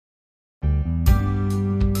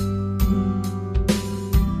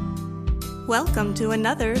Welcome to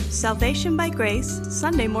another Salvation by Grace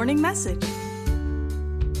Sunday morning message.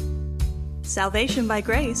 Salvation by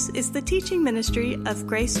Grace is the teaching ministry of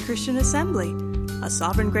Grace Christian Assembly, a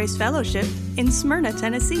Sovereign Grace Fellowship in Smyrna,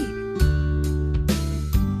 Tennessee.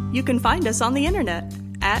 You can find us on the internet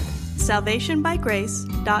at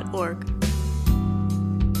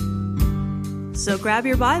salvationbygrace.org. So grab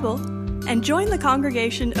your Bible and join the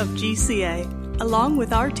congregation of GCA along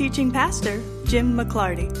with our teaching pastor, Jim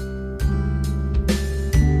McClarty.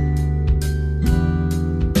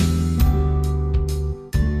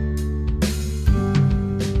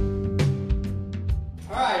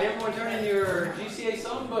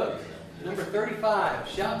 Number 35,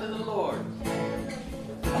 Shout to the Lord.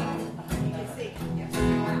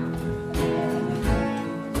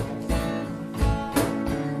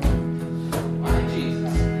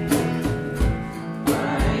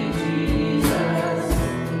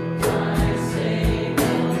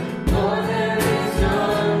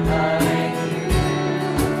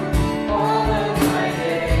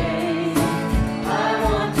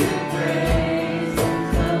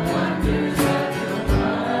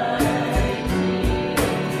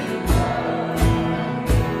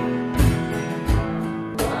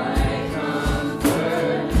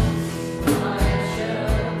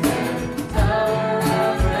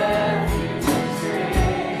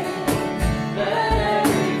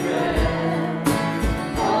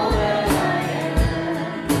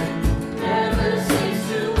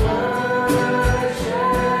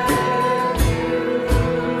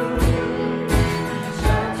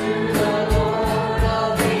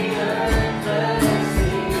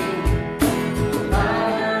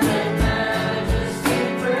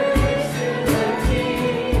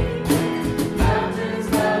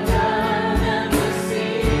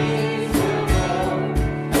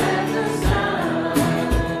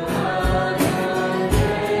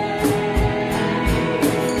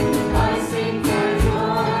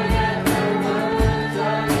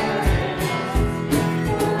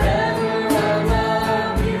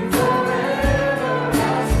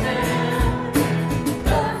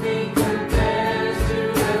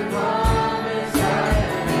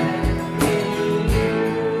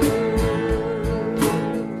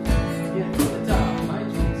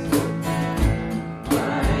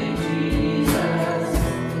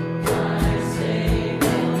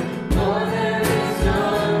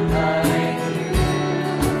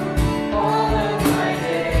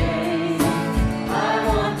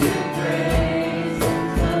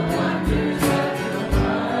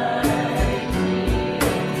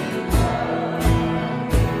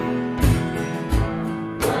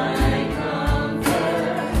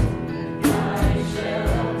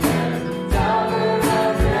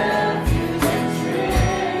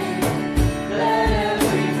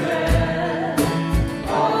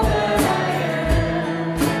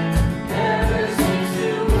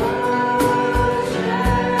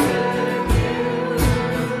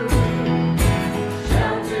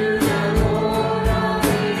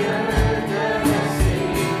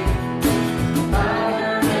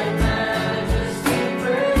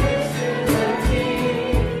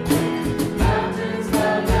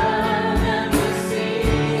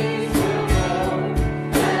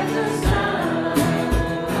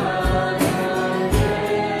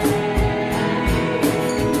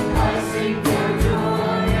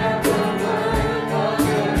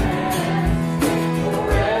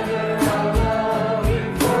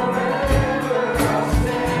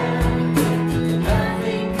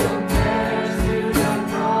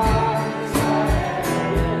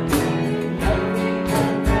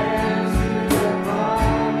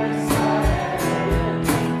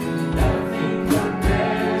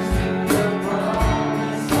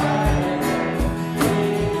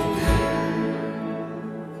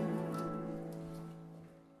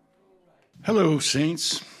 Hello,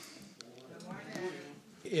 saints.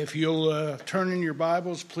 If you'll turn in your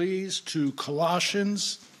Bibles, please, to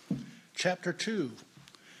Colossians chapter 2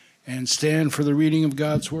 and stand for the reading of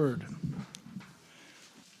God's Word.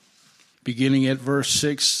 Beginning at verse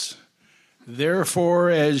 6, Therefore,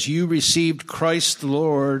 as you received Christ the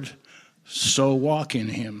Lord, so walk in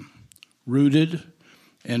him, rooted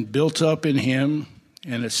and built up in him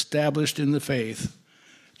and established in the faith,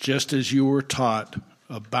 just as you were taught,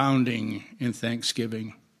 abounding in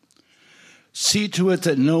thanksgiving. See to it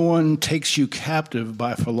that no one takes you captive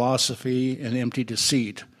by philosophy and empty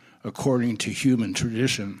deceit, according to human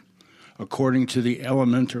tradition, according to the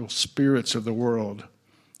elemental spirits of the world,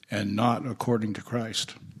 and not according to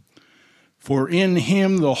Christ. For in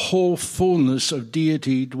him the whole fullness of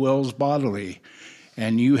deity dwells bodily,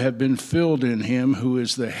 and you have been filled in him who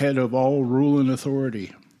is the head of all rule and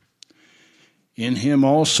authority. In him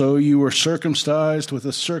also you were circumcised with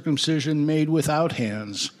a circumcision made without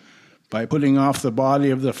hands, by putting off the body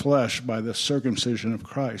of the flesh by the circumcision of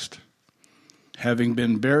Christ, having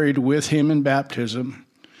been buried with him in baptism,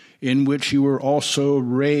 in which you were also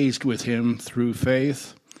raised with him through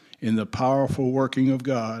faith in the powerful working of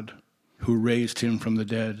God, who raised him from the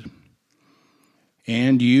dead.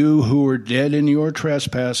 And you who were dead in your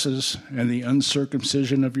trespasses and the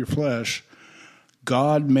uncircumcision of your flesh,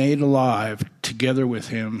 God made alive together with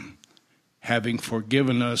him, having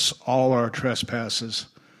forgiven us all our trespasses,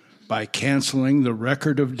 by canceling the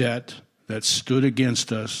record of debt that stood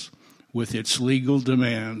against us with its legal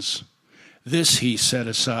demands. This he set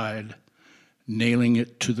aside, nailing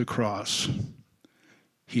it to the cross.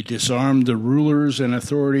 He disarmed the rulers and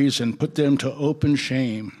authorities and put them to open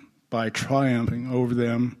shame by triumphing over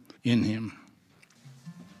them in him.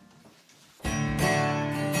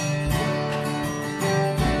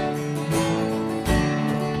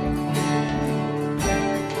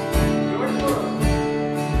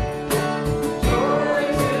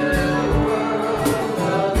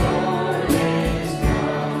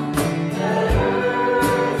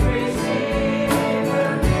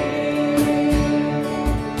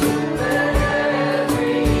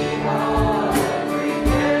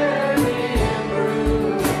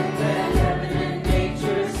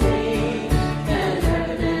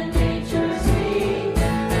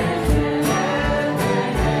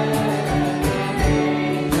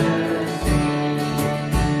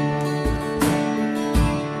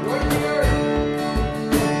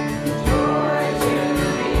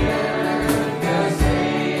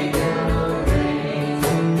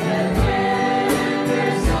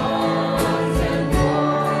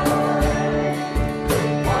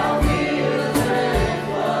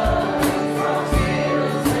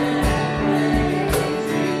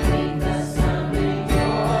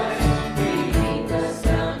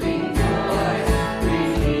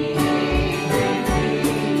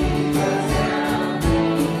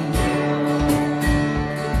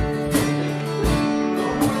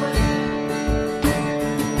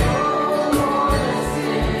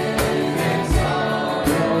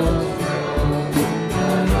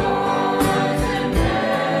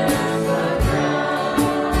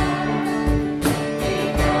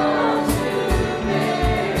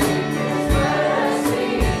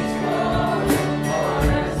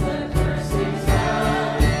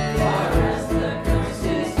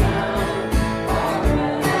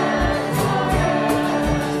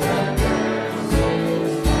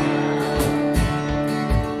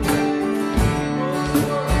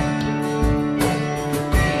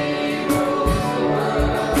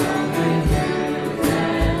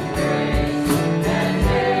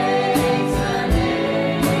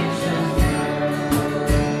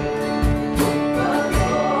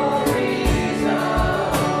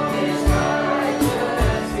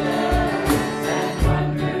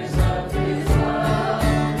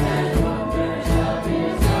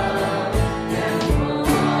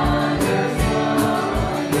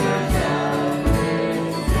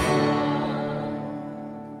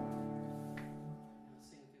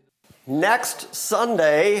 Next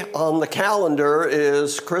Sunday on the calendar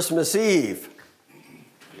is Christmas Eve.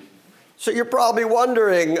 So you're probably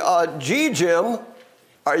wondering, gee, Jim,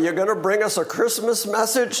 are you going to bring us a Christmas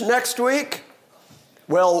message next week?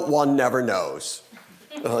 Well, one never knows.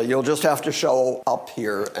 You'll just have to show up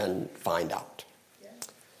here and find out.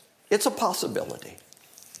 It's a possibility.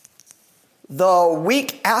 The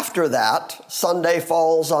week after that, Sunday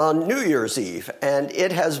falls on New Year's Eve, and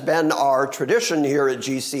it has been our tradition here at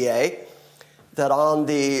GCA that on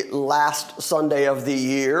the last Sunday of the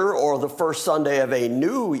year or the first Sunday of a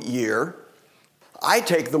new year, I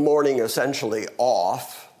take the morning essentially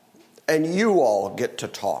off, and you all get to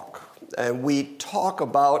talk. And we talk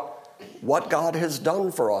about what God has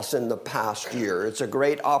done for us in the past year. It's a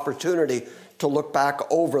great opportunity to look back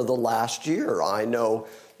over the last year. I know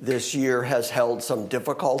this year has held some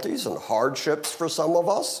difficulties and hardships for some of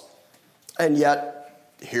us, and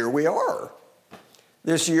yet here we are.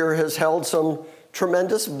 This year has held some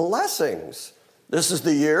tremendous blessings. This is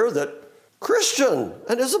the year that Christian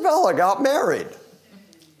and Isabella got married.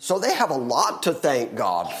 So they have a lot to thank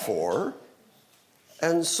God for.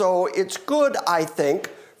 And so it's good, I think,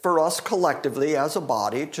 for us collectively as a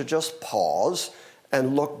body to just pause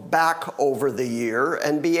and look back over the year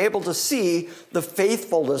and be able to see the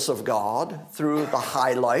faithfulness of God through the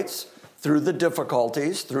highlights, through the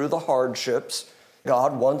difficulties, through the hardships.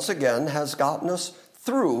 God once again has gotten us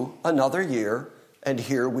through another year, and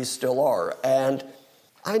here we still are. And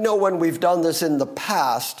I know when we've done this in the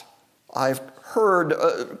past, I've heard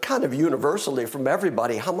kind of universally from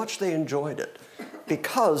everybody how much they enjoyed it.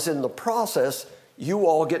 because in the process, you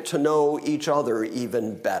all get to know each other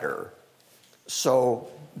even better. So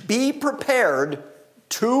be prepared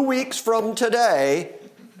 2 weeks from today.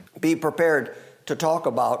 Be prepared to talk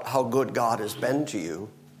about how good God has been to you.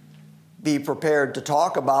 Be prepared to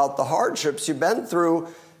talk about the hardships you've been through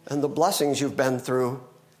and the blessings you've been through.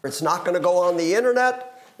 It's not going to go on the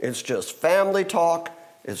internet. It's just family talk.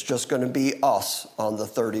 It's just going to be us on the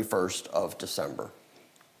 31st of December.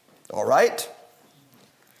 All right?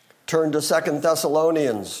 Turn to 2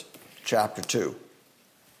 Thessalonians chapter 2.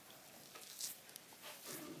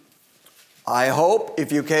 I hope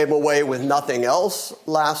if you came away with nothing else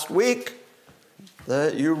last week,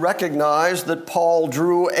 that you recognize that Paul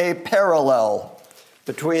drew a parallel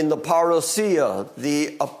between the parousia,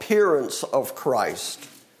 the appearance of Christ,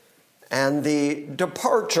 and the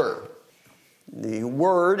departure. The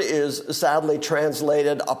word is sadly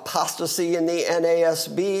translated apostasy in the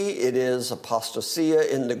NASB. It is apostasia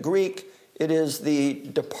in the Greek. It is the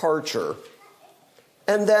departure.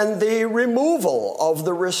 And then the removal of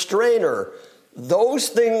the restrainer. Those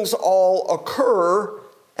things all occur,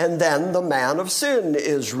 and then the man of sin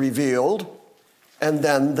is revealed, and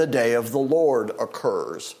then the day of the Lord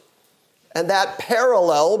occurs. And that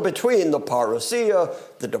parallel between the parousia,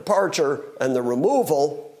 the departure, and the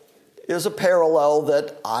removal is a parallel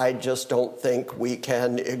that I just don't think we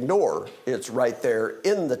can ignore. It's right there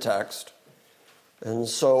in the text. And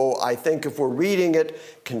so I think if we're reading it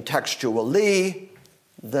contextually,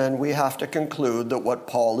 then we have to conclude that what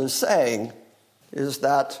Paul is saying is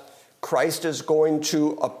that Christ is going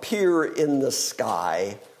to appear in the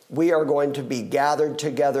sky. We are going to be gathered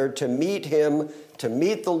together to meet him, to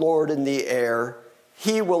meet the Lord in the air.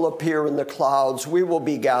 He will appear in the clouds. We will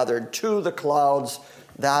be gathered to the clouds.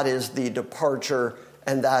 That is the departure,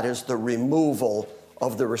 and that is the removal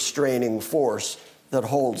of the restraining force that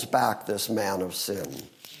holds back this man of sin.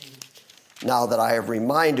 Now that I have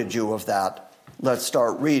reminded you of that, let's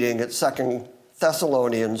start reading at 2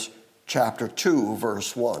 Thessalonians chapter 2,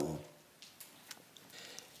 verse 1.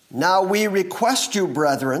 Now we request you,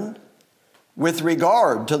 brethren, with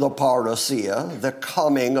regard to the parousia, the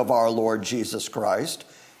coming of our Lord Jesus Christ,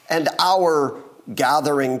 and our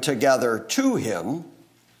gathering together to him,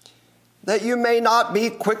 that you may not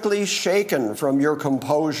be quickly shaken from your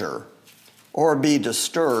composure, or be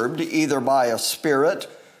disturbed either by a spirit,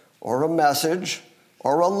 or a message,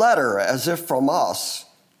 or a letter as if from us,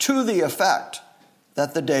 to the effect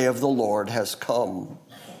that the day of the Lord has come.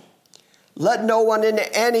 Let no one in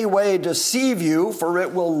any way deceive you, for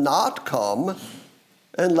it will not come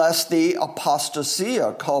unless the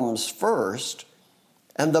apostasia comes first,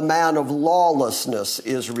 and the man of lawlessness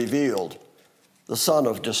is revealed, the son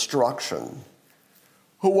of destruction,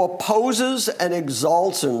 who opposes and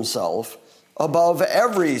exalts himself above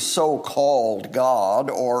every so-called God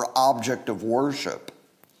or object of worship,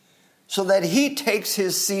 so that he takes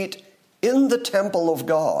his seat in the temple of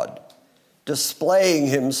God, displaying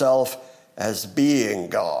himself as being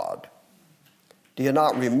God. Do you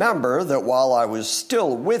not remember that while I was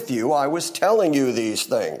still with you, I was telling you these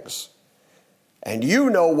things? And you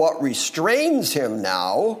know what restrains him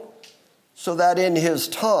now, so that in his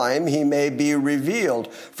time he may be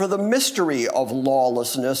revealed. For the mystery of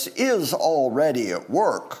lawlessness is already at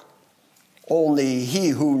work. Only he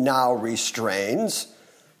who now restrains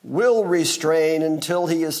will restrain until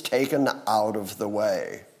he is taken out of the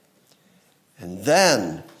way. And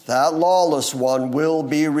then that lawless one will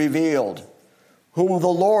be revealed, whom the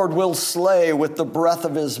Lord will slay with the breath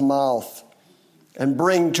of his mouth and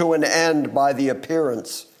bring to an end by the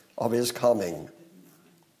appearance of his coming.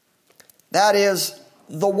 That is,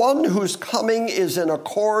 the one whose coming is in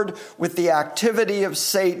accord with the activity of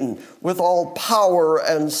Satan, with all power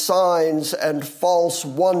and signs and false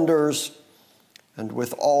wonders, and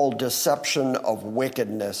with all deception of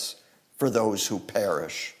wickedness for those who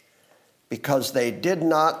perish, because they did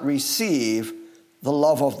not receive the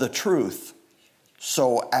love of the truth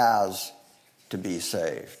so as to be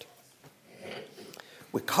saved.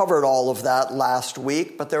 We covered all of that last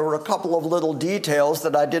week, but there were a couple of little details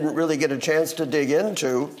that I didn't really get a chance to dig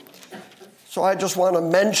into. So I just want to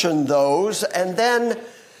mention those. And then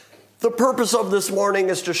the purpose of this morning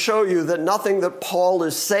is to show you that nothing that Paul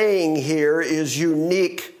is saying here is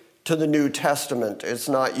unique to the New Testament. It's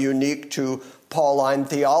not unique to Pauline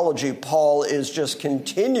theology. Paul is just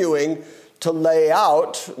continuing to lay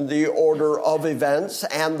out the order of events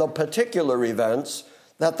and the particular events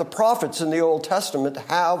that the prophets in the Old Testament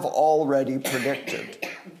have already predicted.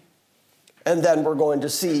 And then we're going to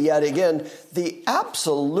see yet again the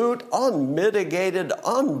absolute, unmitigated,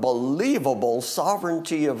 unbelievable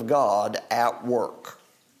sovereignty of God at work.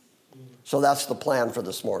 So that's the plan for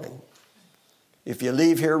this morning. If you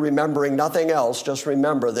leave here remembering nothing else, just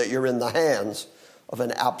remember that you're in the hands of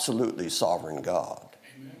an absolutely sovereign God.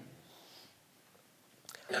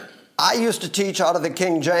 Amen. I used to teach out of the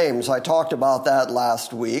King James. I talked about that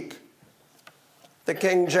last week. The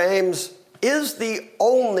King James is the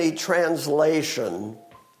only translation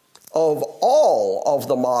of all of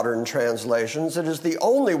the modern translations. It is the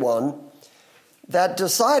only one that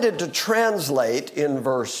decided to translate in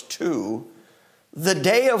verse 2 the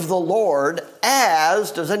day of the Lord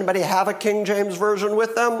as, does anybody have a King James version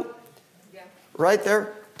with them? Yeah. Right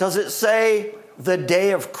there. Does it say the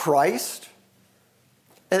day of Christ?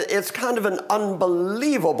 It's kind of an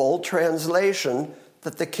unbelievable translation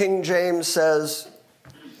that the King James says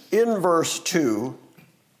in verse 2,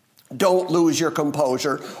 don't lose your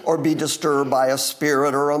composure or be disturbed by a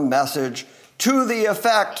spirit or a message to the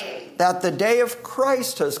effect that the day of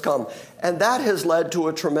Christ has come. And that has led to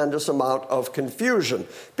a tremendous amount of confusion,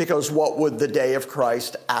 because what would the day of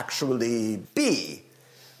Christ actually be?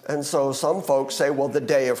 And so some folks say, well, the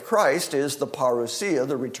day of Christ is the parousia,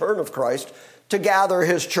 the return of Christ, to gather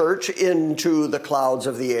his church into the clouds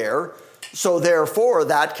of the air. So therefore,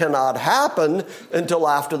 that cannot happen until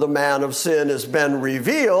after the man of sin has been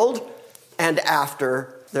revealed and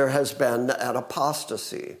after there has been an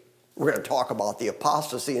apostasy. We're going to talk about the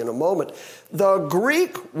apostasy in a moment. The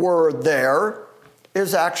Greek word there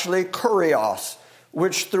is actually kurios,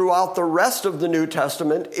 which throughout the rest of the New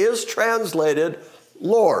Testament is translated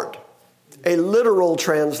Lord. A literal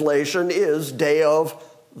translation is day of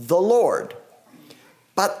the Lord.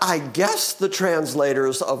 But I guess the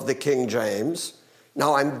translators of the King James,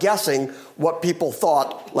 now I'm guessing what people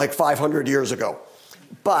thought like 500 years ago,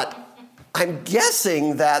 but I'm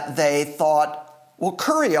guessing that they thought, well,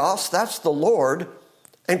 kurios, that's the Lord,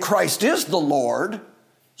 and Christ is the Lord,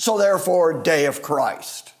 so therefore, day of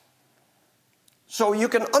Christ. So you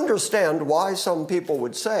can understand why some people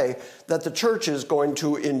would say that the church is going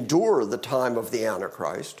to endure the time of the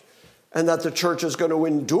Antichrist, and that the church is going to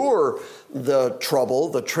endure the trouble,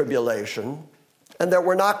 the tribulation, and that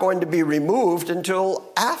we're not going to be removed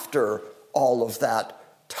until after all of that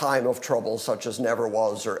time of trouble, such as never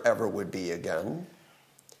was or ever would be again.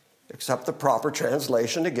 Except the proper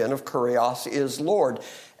translation, again, of kurios is Lord.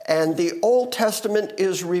 And the Old Testament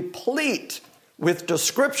is replete with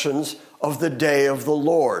descriptions of the day of the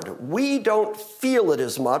Lord. We don't feel it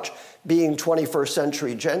as much, being 21st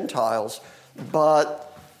century Gentiles, but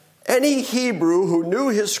any Hebrew who knew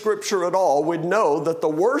his scripture at all would know that the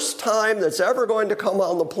worst time that's ever going to come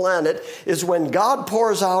on the planet is when God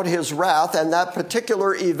pours out his wrath, and that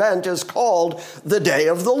particular event is called the day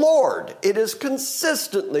of the Lord. It is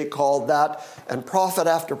consistently called that, and prophet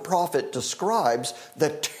after prophet describes the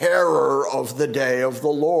terror of the day of the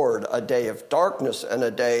Lord, a day of darkness and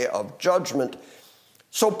a day of judgment.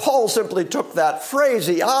 So Paul simply took that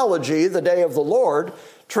phraseology, the day of the Lord,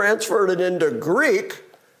 transferred it into Greek,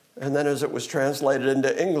 and then as it was translated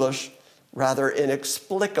into English, rather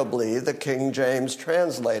inexplicably, the King James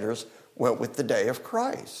translators went with the day of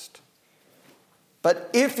Christ. But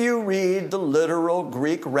if you read the literal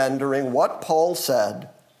Greek rendering, what Paul said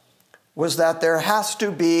was that there has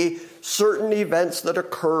to be certain events that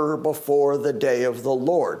occur before the day of the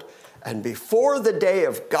Lord. And before the day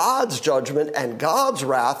of God's judgment and God's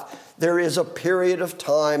wrath, there is a period of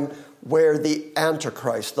time where the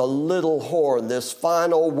Antichrist, the little horn, this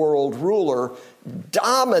final world ruler,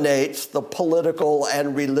 dominates the political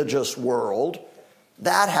and religious world.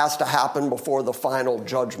 That has to happen before the final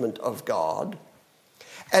judgment of God.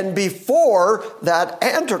 And before that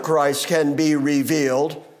Antichrist can be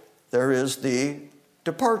revealed, there is the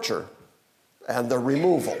departure and the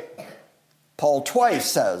removal. Paul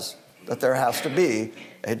twice says that there has to be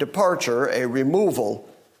a departure, a removal,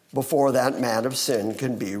 before that man of sin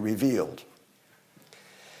can be revealed.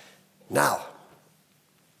 Now,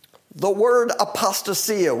 the word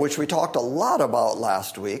apostasia, which we talked a lot about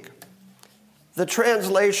last week, the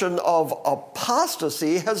translation of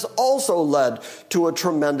apostasy has also led to a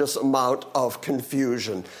tremendous amount of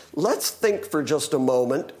confusion. Let's think for just a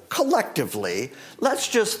moment, collectively, let's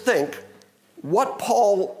just think what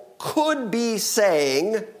Paul could be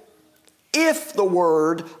saying if the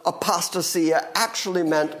word apostasia actually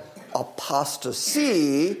meant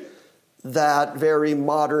apostasy, that very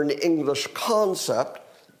modern English concept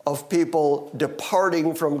of people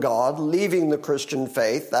departing from God, leaving the Christian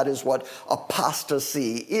faith. That is what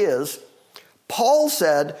apostasy is. Paul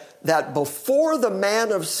said that before the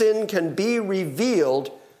man of sin can be revealed,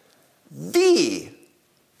 the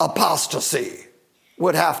apostasy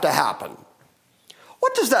would have to happen.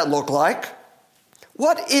 What does that look like?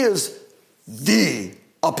 What is the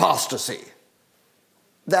apostasy.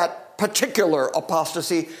 That particular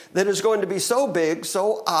apostasy that is going to be so big,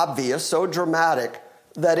 so obvious, so dramatic,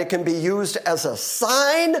 that it can be used as a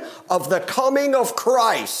sign of the coming of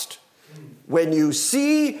Christ. When you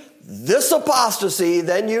see this apostasy,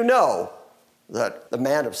 then you know that the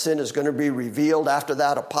man of sin is going to be revealed after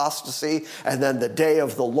that apostasy, and then the day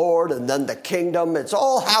of the Lord, and then the kingdom. It's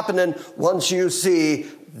all happening once you see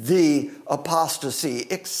the apostasy.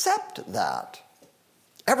 Except that,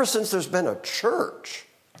 ever since there's been a church,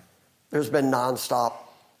 there's been nonstop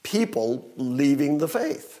people leaving the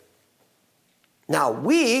faith. Now,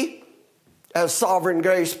 we, as sovereign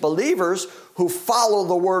grace believers who follow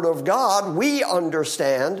the Word of God, we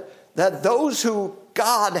understand that those who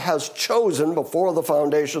God has chosen before the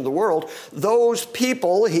foundation of the world, those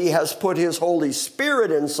people He has put His Holy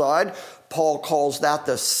Spirit inside. Paul calls that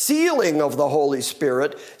the sealing of the Holy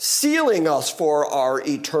Spirit, sealing us for our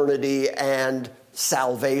eternity and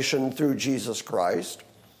salvation through Jesus Christ.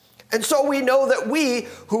 And so we know that we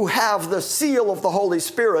who have the seal of the Holy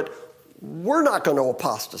Spirit, we're not going to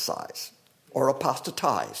apostatize or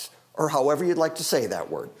apostatize, or however you'd like to say that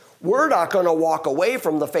word. We're not going to walk away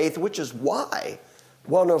from the faith, which is why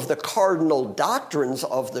one of the cardinal doctrines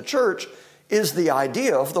of the church is the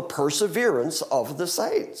idea of the perseverance of the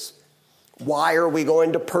saints. Why are we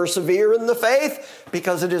going to persevere in the faith?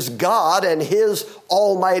 Because it is God and His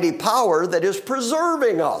almighty power that is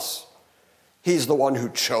preserving us. He's the one who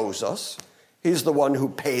chose us. He's the one who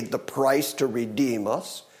paid the price to redeem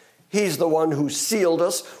us. He's the one who sealed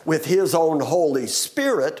us with His own Holy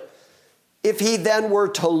Spirit. If He then were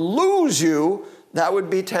to lose you, that would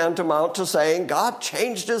be tantamount to saying God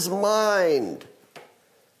changed His mind.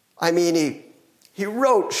 I mean, He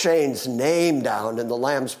wrote Shane's name down in the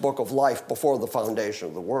Lamb's Book of Life before the foundation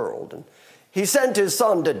of the world. And He sent His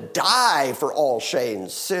Son to die for all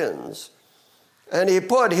Shane's sins. And He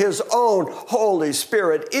put His own Holy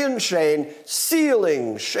Spirit in Shane,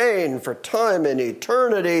 sealing Shane for time and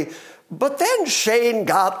eternity. But then Shane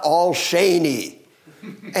got all Shaney.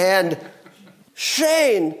 And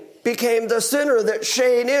Shane became the sinner that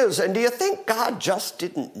Shane is. And do you think God just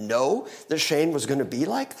didn't know that Shane was going to be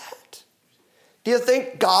like that? Do you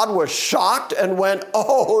think God was shocked and went,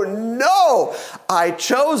 oh no, I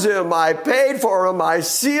chose him, I paid for him, I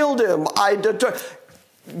sealed him,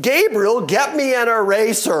 Gabriel, get me an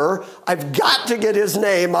eraser. I've got to get his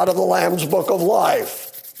name out of the Lamb's Book of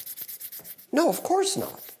Life. No, of course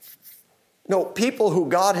not. No, people who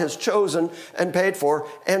God has chosen and paid for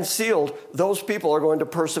and sealed, those people are going to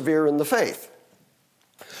persevere in the faith.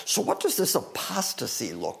 So what does this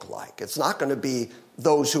apostasy look like? It's not going to be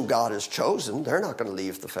those who God has chosen. They're not going to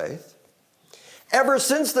leave the faith. Ever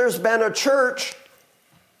since there's been a church,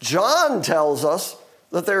 John tells us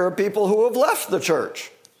that there are people who have left the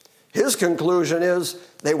church. His conclusion is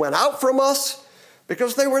they went out from us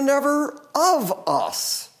because they were never of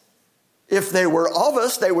us. If they were of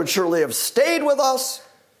us, they would surely have stayed with us,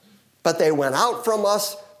 but they went out from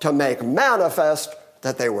us to make manifest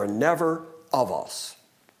that they were never of us.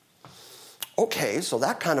 Okay, so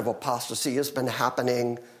that kind of apostasy has been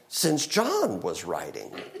happening since John was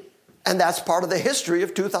writing. And that's part of the history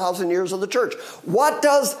of 2,000 years of the church. What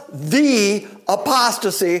does the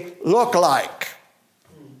apostasy look like?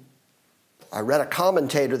 I read a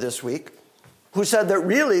commentator this week who said that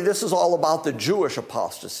really this is all about the Jewish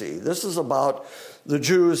apostasy. This is about the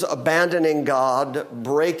Jews abandoning God,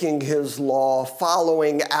 breaking His law,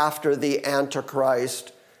 following after the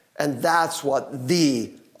Antichrist, and that's what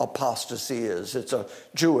the apostasy is. It's a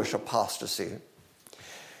Jewish apostasy.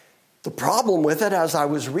 The problem with it, as I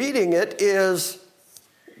was reading it, is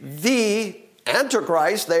the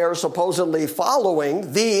Antichrist they are supposedly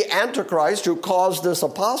following, the Antichrist who caused this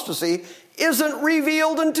apostasy, isn't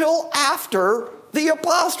revealed until after the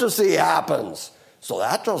apostasy happens. So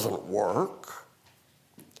that doesn't work.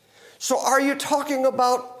 So are you talking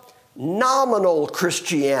about nominal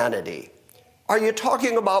Christianity? Are you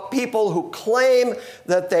talking about people who claim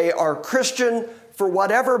that they are Christian for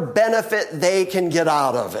whatever benefit they can get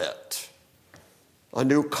out of it? A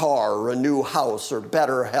new car, or a new house, or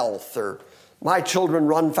better health, or my children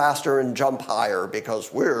run faster and jump higher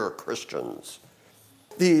because we're Christians.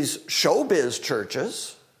 These showbiz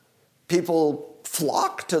churches, people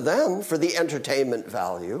flock to them for the entertainment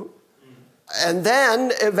value. And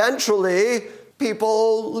then eventually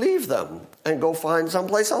people leave them and go find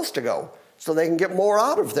someplace else to go so they can get more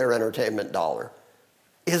out of their entertainment dollar.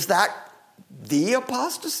 Is that the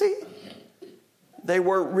apostasy? They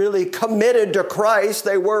weren't really committed to Christ.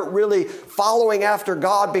 They weren't really following after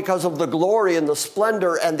God because of the glory and the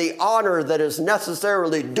splendor and the honor that is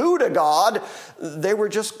necessarily due to God. They were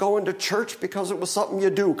just going to church because it was something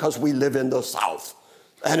you do, because we live in the South.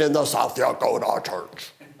 And in the South, you go to our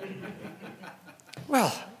church.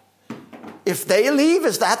 Well, if they leave,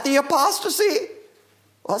 is that the apostasy?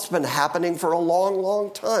 Well, that's been happening for a long,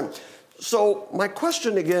 long time. So my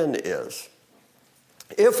question again is,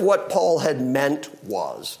 if what Paul had meant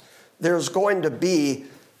was there's going to be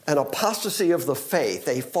an apostasy of the faith,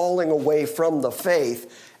 a falling away from the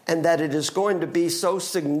faith, and that it is going to be so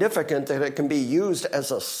significant that it can be used as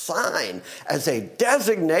a sign, as a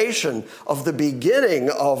designation of the beginning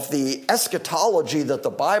of the eschatology that the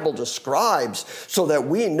Bible describes, so that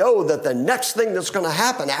we know that the next thing that's going to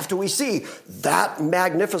happen after we see that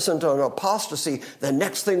magnificent an apostasy, the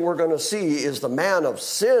next thing we're going to see is the man of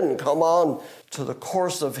sin come on to the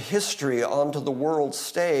course of history, onto the world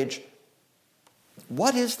stage.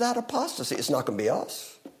 What is that apostasy? It's not going to be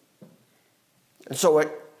us. And so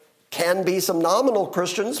it can be some nominal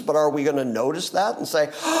Christians, but are we going to notice that and say,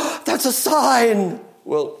 oh, that's a sign?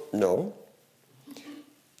 Well, no.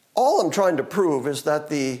 All I'm trying to prove is that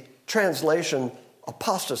the translation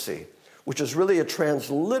apostasy, which is really a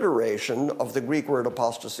transliteration of the Greek word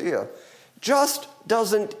apostasia, just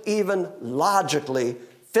doesn't even logically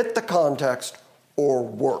fit the context or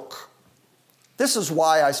work. This is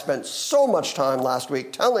why I spent so much time last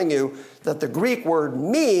week telling you that the Greek word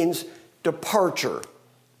means departure.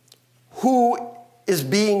 Who is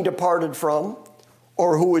being departed from,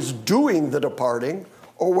 or who is doing the departing,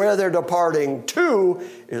 or where they're departing to,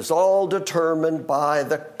 is all determined by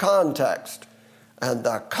the context. And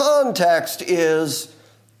the context is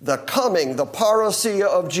the coming, the parousia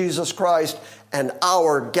of Jesus Christ, and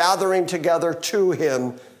our gathering together to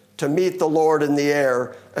him to meet the Lord in the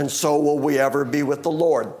air, and so will we ever be with the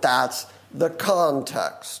Lord. That's the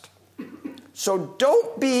context. So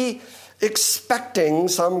don't be expecting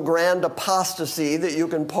some grand apostasy that you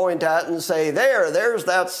can point at and say, there's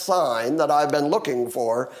that sign that I've been looking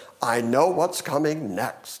for. I know what's coming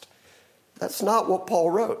next. That's not what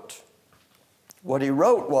Paul wrote. What he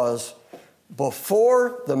wrote was,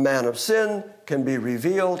 before the man of sin can be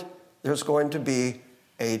revealed, there's going to be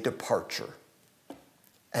a departure.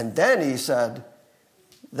 And then he said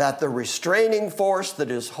that the restraining force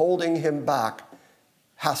that is holding him back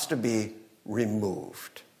has to be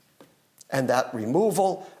removed. And that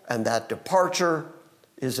removal and that departure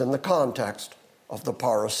is in the context of the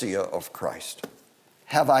parousia of Christ.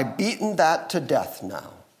 Have I beaten that to death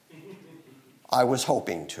now? I was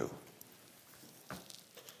hoping to.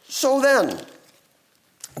 So then,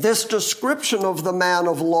 this description of the man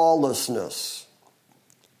of lawlessness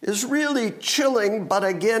is really chilling, but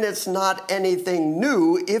again, it's not anything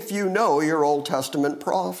new if you know your Old Testament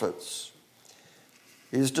prophets.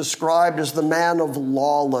 He's described as the man of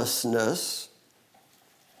lawlessness.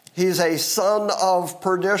 He's a son of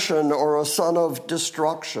perdition or a son of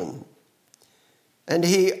destruction. And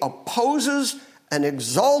he opposes and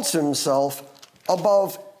exalts himself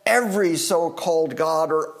above every so-called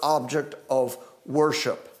God or object of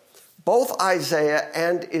worship. Both Isaiah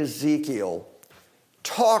and Ezekiel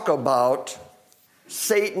talk about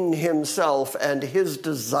Satan himself and his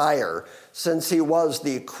desire, since he was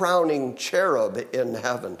the crowning cherub in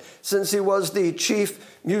heaven, since he was the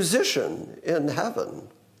chief musician in heaven.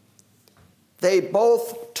 They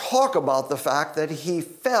both talk about the fact that he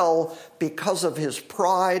fell because of his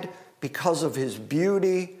pride, because of his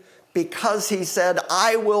beauty, because he said,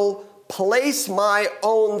 I will place my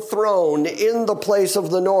own throne in the place of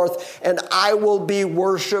the north, and I will be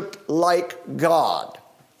worshiped like God.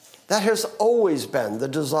 That has always been the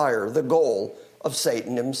desire, the goal of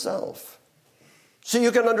Satan himself. So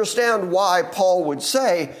you can understand why Paul would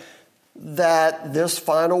say that this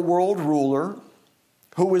final world ruler,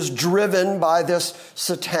 who is driven by this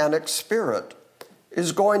satanic spirit,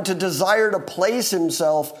 is going to desire to place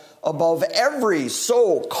himself above every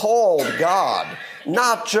so-called God,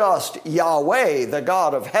 not just Yahweh, the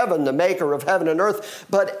God of heaven, the maker of heaven and earth,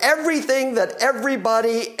 but everything that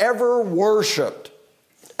everybody ever worshiped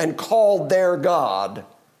and called their God.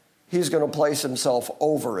 He's going to place himself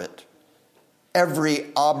over it. Every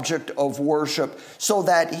object of worship, so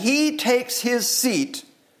that he takes his seat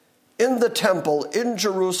in the temple in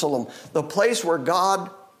Jerusalem, the place where God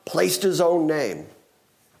placed his own name,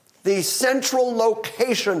 the central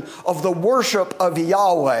location of the worship of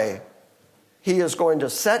Yahweh. He is going to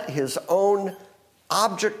set his own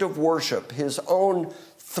object of worship, his own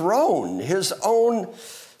throne, his own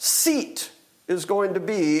seat is going to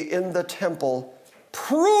be in the temple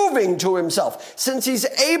proving to himself, since he's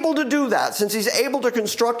able to do that, since he's able to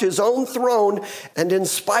construct his own throne and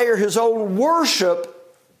inspire his own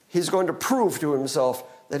worship, he's going to prove to himself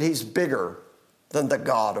that he's bigger than the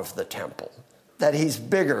God of the temple, that he's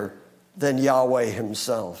bigger than Yahweh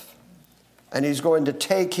himself. And he's going to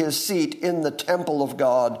take his seat in the temple of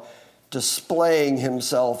God, displaying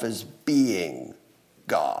himself as being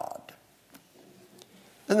God.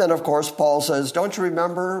 And then, of course, Paul says, don't you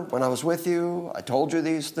remember when I was with you, I told you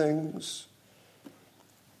these things?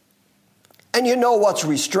 And you know what's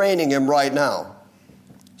restraining him right now,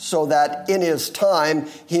 so that in his time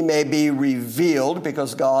he may be revealed,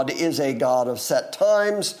 because God is a God of set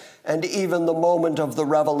times, and even the moment of the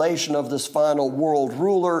revelation of this final world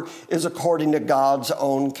ruler is according to God's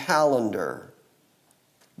own calendar.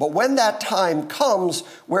 But when that time comes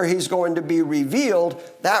where he's going to be revealed,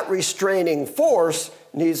 that restraining force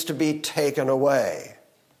needs to be taken away.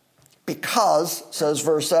 Because, says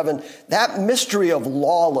verse 7, that mystery of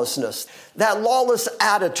lawlessness, that lawless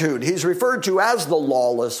attitude, he's referred to as the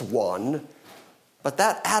lawless one, but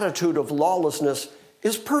that attitude of lawlessness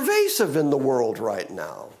is pervasive in the world right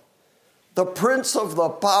now. The prince of the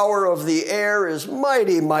power of the air is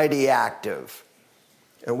mighty, mighty active.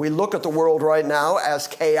 And we look at the world right now, as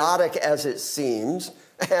chaotic as it seems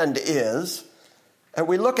and is, and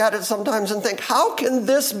we look at it sometimes and think, how can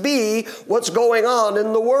this be what's going on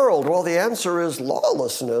in the world? Well, the answer is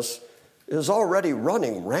lawlessness is already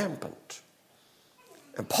running rampant.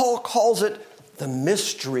 And Paul calls it the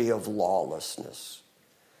mystery of lawlessness.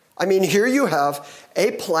 I mean, here you have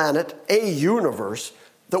a planet, a universe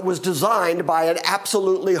that was designed by an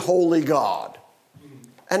absolutely holy God.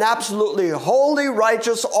 An absolutely holy,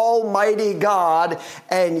 righteous, almighty God,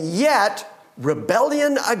 and yet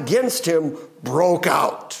rebellion against him broke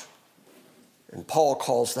out. And Paul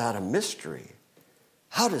calls that a mystery.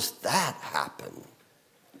 How does that happen?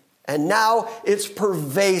 And now it's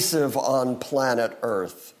pervasive on planet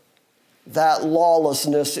Earth. That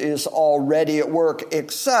lawlessness is already at work,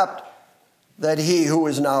 except that he who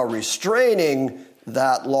is now restraining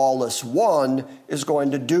that lawless one is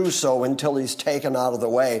going to do so until he's taken out of the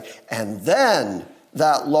way. And then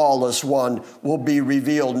that lawless one will be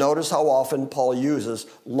revealed. Notice how often Paul uses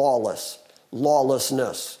lawless,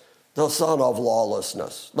 lawlessness, the son of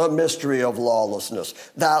lawlessness, the mystery of lawlessness,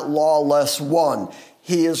 that lawless one.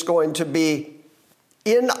 He is going to be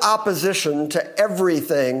in opposition to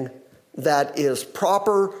everything that is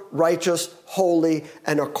proper, righteous, holy,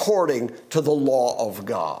 and according to the law of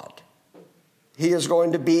God. He is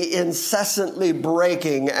going to be incessantly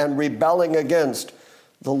breaking and rebelling against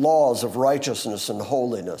the laws of righteousness and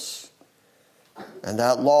holiness. And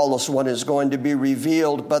that lawless one is going to be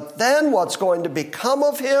revealed. But then what's going to become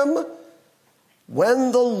of him?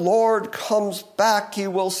 When the Lord comes back, he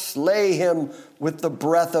will slay him with the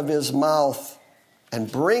breath of his mouth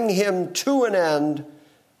and bring him to an end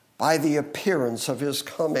by the appearance of his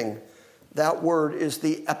coming. That word is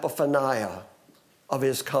the epiphania of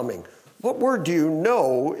his coming. What word do you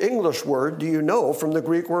know, English word, do you know from the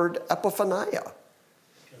Greek word epiphania?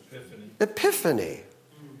 Epiphany.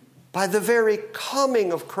 By the very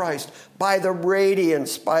coming of Christ, by the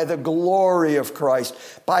radiance, by the glory of Christ,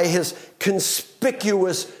 by his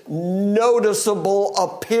conspicuous, noticeable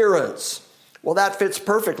appearance. Well, that fits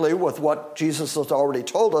perfectly with what Jesus has already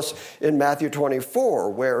told us in Matthew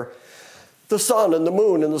 24, where the sun and the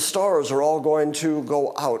moon and the stars are all going to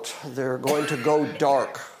go out. They're going to go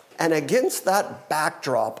dark. And against that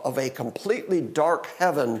backdrop of a completely dark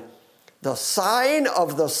heaven, the sign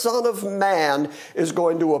of the Son of Man is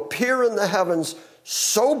going to appear in the heavens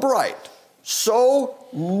so bright, so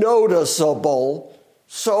noticeable,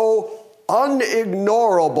 so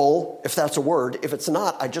unignorable, if that's a word. If it's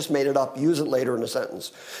not, I just made it up. Use it later in a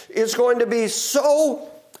sentence. It's going to be so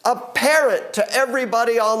apparent to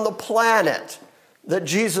everybody on the planet that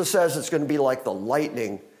Jesus says it's going to be like the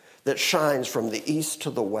lightning that shines from the east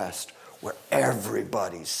to the west, where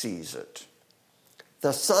everybody sees it.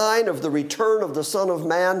 The sign of the return of the Son of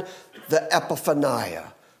Man, the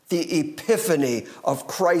epiphania, the epiphany of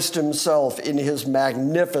Christ himself in his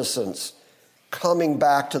magnificence, coming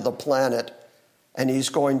back to the planet, and he's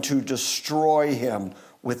going to destroy him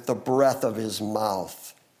with the breath of his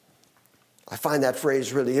mouth. I find that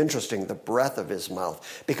phrase really interesting, the breath of his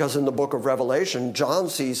mouth, because in the book of Revelation, John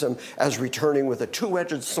sees him as returning with a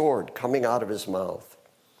two-edged sword coming out of his mouth.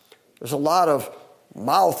 There's a lot of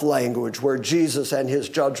mouth language where Jesus and his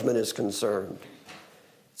judgment is concerned.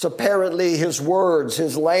 It's apparently his words,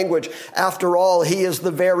 his language. After all, he is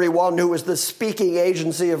the very one who is the speaking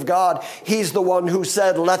agency of God. He's the one who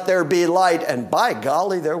said, "Let there be light," and by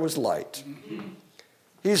golly, there was light.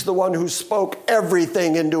 He's the one who spoke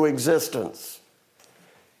everything into existence.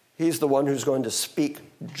 He's the one who's going to speak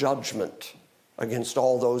judgment against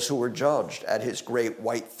all those who were judged at his great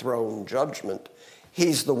white throne judgment.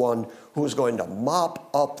 He's the one who is going to mop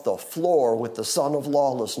up the floor with the son of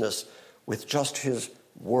lawlessness with just his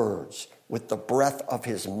words, with the breath of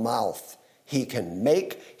his mouth. He can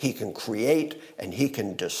make, he can create, and he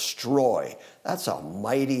can destroy. That's a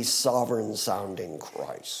mighty, sovereign-sounding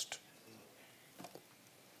Christ.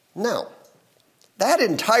 Now, that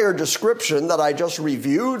entire description that I just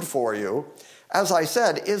reviewed for you, as I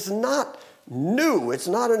said, is not new. It's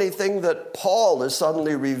not anything that Paul is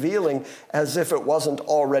suddenly revealing as if it wasn't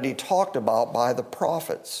already talked about by the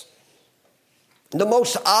prophets. The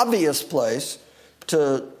most obvious place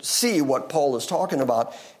to see what Paul is talking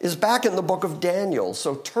about is back in the book of Daniel.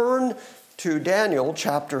 So turn to Daniel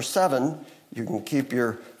chapter 7. You can keep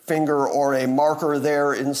your finger or a marker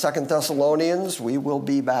there in 2 Thessalonians. We will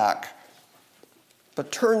be back.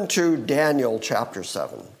 But turn to Daniel chapter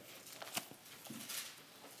 7.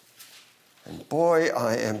 And boy,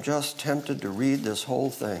 I am just tempted to read this whole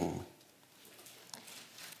thing.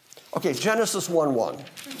 Okay, Genesis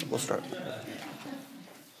 1:1. We'll start.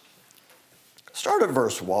 Start at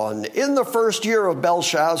verse 1. In the first year of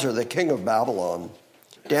Belshazzar, the king of Babylon,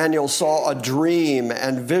 Daniel saw a dream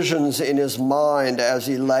and visions in his mind as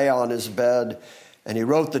he lay on his bed. And he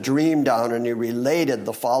wrote the dream down and he related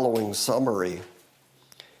the following summary.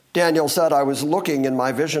 Daniel said, I was looking in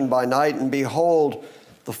my vision by night, and behold,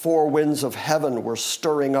 the four winds of heaven were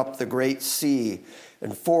stirring up the great sea,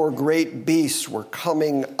 and four great beasts were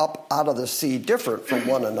coming up out of the sea, different from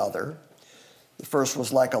one another. The first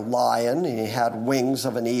was like a lion, and he had wings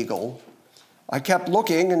of an eagle. I kept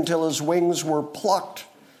looking until his wings were plucked,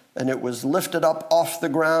 and it was lifted up off the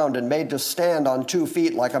ground and made to stand on 2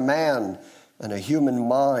 feet like a man, and a human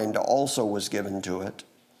mind also was given to it.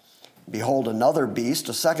 Behold, another beast,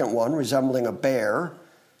 a second one, resembling a bear,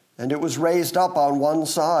 and it was raised up on one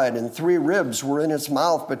side, and 3 ribs were in its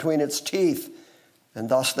mouth between its teeth. And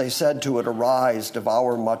thus they said to it, Arise,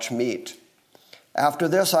 devour much meat. After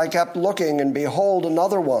this I kept looking, and behold,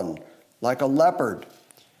 another one, like a leopard,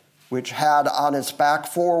 which had on its back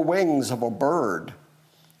 4 wings of a bird.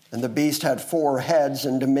 And the beast had 4 heads,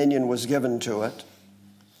 and dominion was given to it.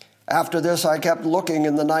 After this I kept looking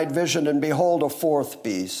in the night vision, and behold, a 4th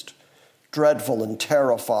beast, dreadful and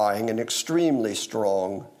terrifying and extremely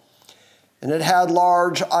strong. And it had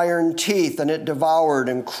large iron teeth, and it devoured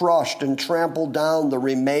and crushed and trampled down the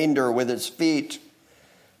remainder with its feet.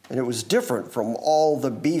 And it was different from all the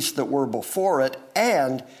beasts that were before it,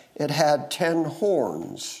 and it had 10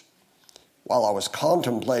 horns. While I was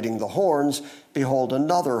contemplating the horns, behold,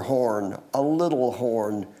 another horn, a little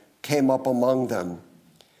horn, came up among them.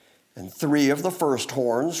 And 3 of the first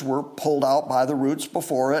horns were pulled out by the roots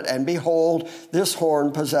before it, and behold, this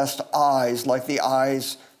horn possessed eyes like the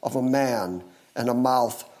eyes of a man, and a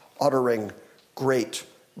mouth uttering great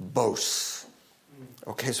boasts.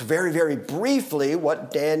 Okay, so very, very briefly,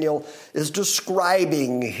 what Daniel is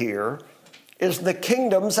describing here is the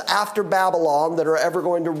kingdoms after Babylon that are ever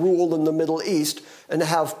going to rule in the Middle East and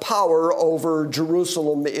have power over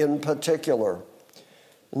Jerusalem in particular.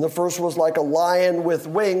 And the first was like a lion with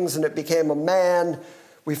wings, and it became a man.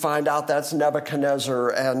 We find out that's Nebuchadnezzar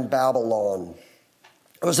and Babylon.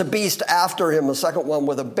 There was a beast after him, a second one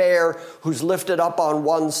with a bear who's lifted up on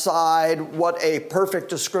one side. What a perfect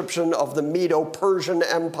description of the Medo-Persian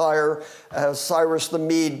Empire as Cyrus the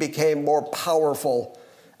Mede became more powerful,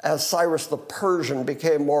 as Cyrus the Persian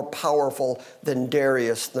became more powerful than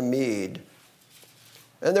Darius the Mede.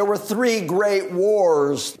 And there were 3 great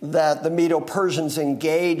wars that the Medo-Persians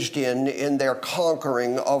engaged in their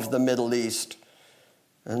conquering of the Middle East.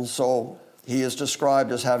 And so he is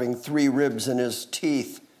described as having 3 ribs in his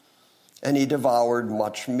teeth, and he devoured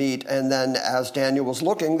much meat. And then as Daniel was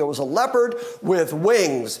looking, there was a leopard with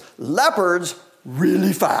wings. Leopards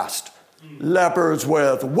really fast. Leopards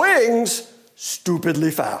with wings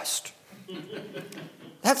stupidly fast.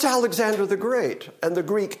 That's Alexander the Great and the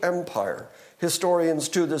Greek Empire. Historians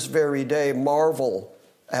to this very day marvel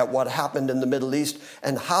at what happened in the Middle East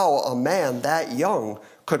and how a man that young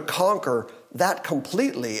could conquer that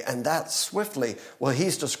completely and that swiftly. Well,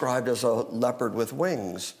 he's described as a leopard with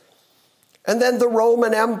wings. And then the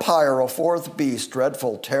Roman Empire, a 4th beast,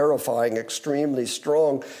 dreadful, terrifying, extremely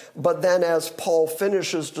strong. But then as Paul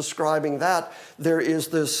finishes describing that, there is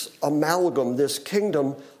this amalgam, this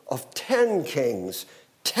kingdom of 10 kings,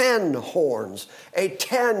 10 horns, a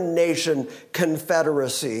 10-nation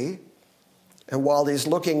confederacy. And while he's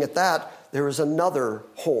looking at that, there is another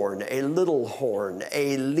horn, a little horn,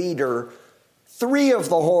 a leader 3 of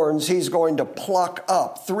the horns he's going to pluck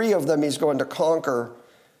up. 3 of them he's going to conquer.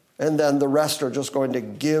 And then the rest are just going to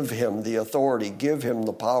give him the authority, give him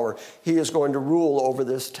the power. He is going to rule over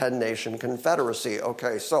this 10-nation confederacy.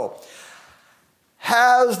 Okay, so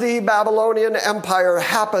has the Babylonian Empire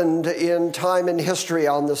happened in time and history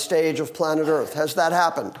on the stage of planet Earth? Has that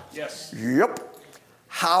happened? Yes. Yep.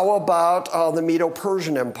 How about the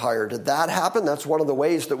Medo-Persian Empire? Did that happen? That's one of the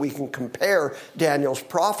ways that we can compare Daniel's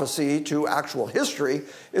prophecy to actual history,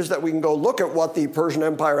 is that we can go look at what the Persian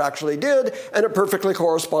Empire actually did, and it perfectly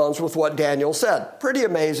corresponds with what Daniel said. Pretty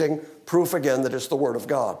amazing. Proof, again, that it's the Word of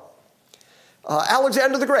God.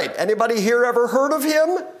 Alexander the Great. Anybody here ever heard of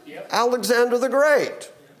him? Yep. Alexander the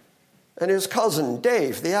Great. And his cousin,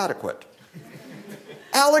 Dave the Adequate.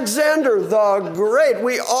 Alexander the Great,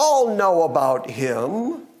 we all know about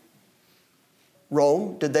him.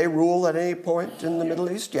 Rome, did they rule at any point in the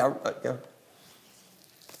Middle East? Yeah.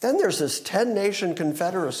 Then there's this 10-nation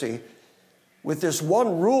confederacy with this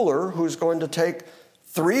one ruler who's going to take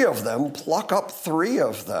 3 of them, pluck up 3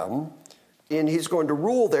 of them, and he's going to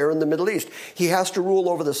rule there in the Middle East. He has to rule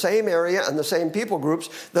over the same area and the same people groups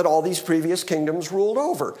that all these previous kingdoms ruled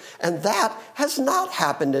over. And that has not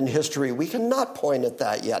happened in history. We cannot point at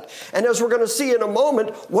that yet. And as we're going to see in a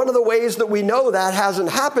moment, one of the ways that we know that hasn't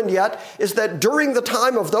happened yet is that during the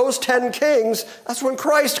time of those 10 kings, that's when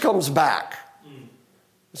Christ comes back.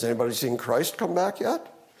 Has anybody seen Christ come back yet?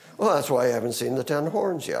 Well, that's why I haven't seen the 10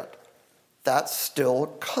 horns yet. That's still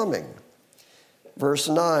coming. Verse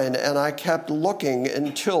 9, and I kept looking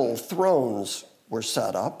until thrones were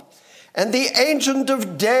set up. And the Ancient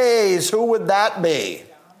of Days, who would that be?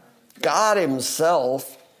 God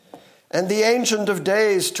himself. And the Ancient of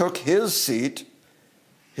Days took his seat.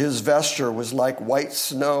 His vesture was like white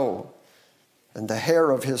snow, and the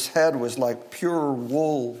hair of his head was like pure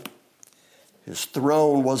wool. His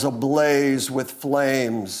throne was ablaze with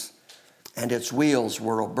flames, and its wheels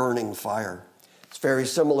were a burning fire. It's very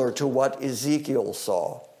similar to what Ezekiel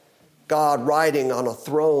saw. God riding on a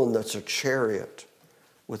throne that's a chariot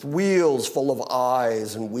with wheels full of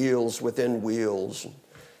eyes and wheels within wheels.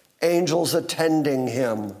 Angels attending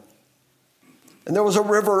him. And there was a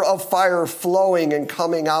river of fire flowing and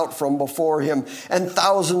coming out from before him, and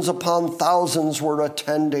thousands upon thousands were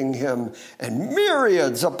attending him, and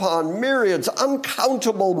myriads upon myriads,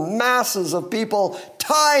 uncountable masses of people,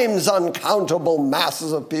 times uncountable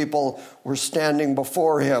masses of people were standing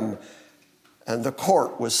before him. And the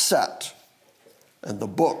court was set, and the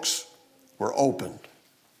books were opened.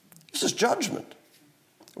 This is judgment.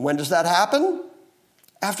 When does that happen?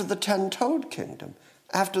 After the 10-toed kingdom.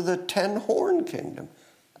 After the 10-horn kingdom,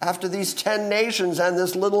 after these 10 nations and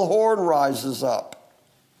this little horn rises up.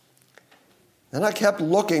 Then I kept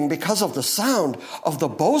looking because of the sound of the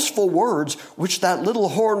boastful words which that little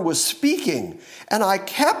horn was speaking. And I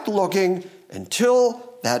kept looking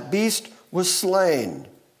until that beast was slain,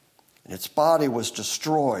 and its body was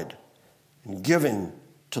destroyed and given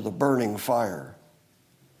to the burning fire.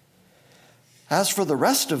 As for the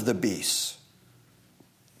rest of the beasts,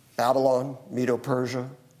 Babylon, Medo-Persia,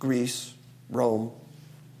 Greece, Rome.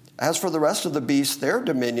 As for the rest of the beasts, their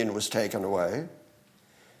dominion was taken away.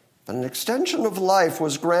 But an extension of life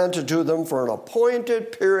was granted to them for an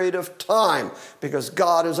appointed period of time, because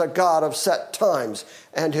God is a God of set times.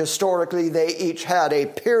 And historically, they each had a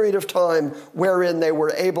period of time wherein they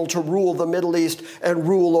were able to rule the Middle East and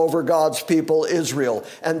rule over God's people, Israel.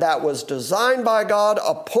 And that was designed by God,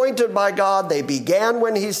 appointed by God. They began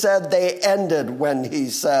when he said, they ended when he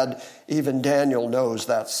said. Even Daniel knows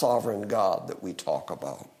that sovereign God that we talk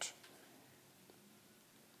about.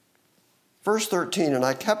 Verse 13, and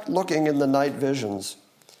I kept looking in the night visions,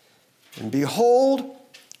 and behold,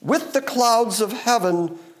 with the clouds of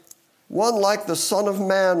heaven, one like the Son of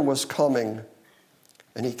Man was coming.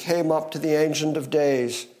 And he came up to the Ancient of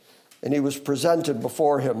Days, and he was presented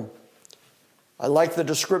before him. I like the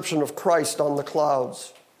description of Christ on the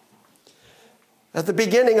clouds. At the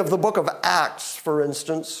beginning of the book of Acts, for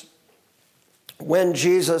instance, when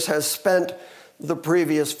Jesus has spent the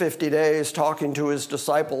previous 50 days talking to his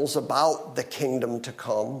disciples about the kingdom to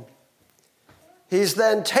come, he's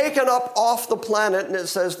then taken up off the planet, and it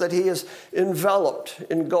says that he is enveloped,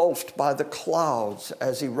 engulfed by the clouds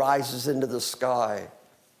as he rises into the sky.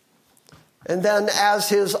 And then as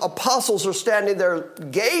his apostles are standing there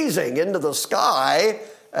gazing into the sky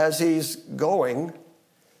as he's going,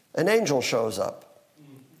 an angel shows up.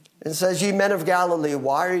 It says, ye men of Galilee,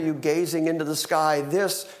 why are you gazing into the sky?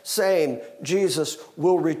 This same Jesus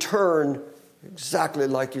will return exactly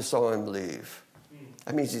like you saw him leave.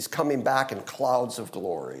 That means he's coming back in clouds of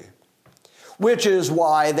glory. Which is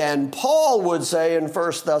why then Paul would say in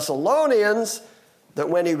 1 Thessalonians that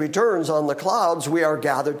when he returns on the clouds, we are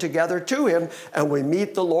gathered together to him, and we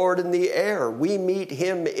meet the Lord in the air. We meet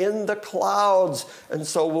him in the clouds, and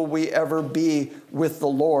so will we ever be with the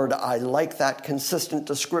Lord. I like that consistent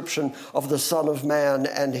description of the Son of Man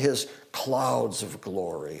and his clouds of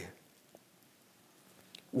glory.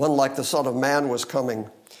 One like the Son of Man was coming,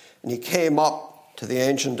 and he came up to the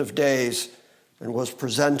Ancient of Days and was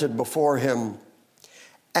presented before him.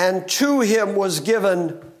 And to him was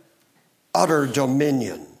given utter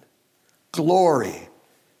dominion, glory,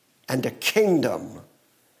 and a kingdom,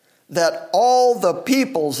 that all the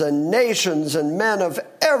peoples and nations and men of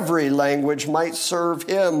every language might serve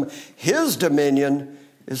him. His dominion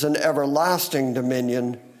is an everlasting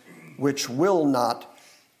dominion which will not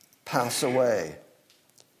pass away.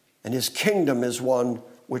 And his kingdom is one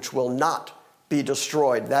which will not be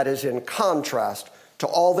destroyed. That is in contrast to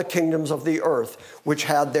all the kingdoms of the earth, which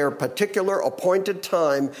had their particular appointed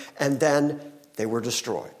time, and then they were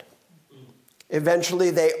destroyed. Eventually,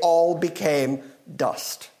 they all became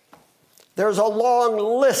dust. There's a long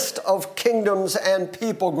list of kingdoms and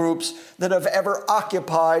people groups that have ever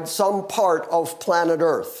occupied some part of planet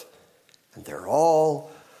Earth, and they're all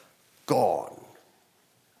gone.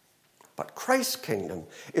 But Christ's kingdom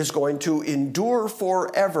is going to endure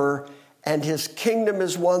forever, and his kingdom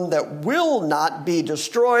is one that will not be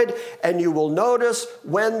destroyed. And you will notice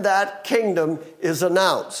when that kingdom is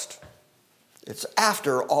announced, it's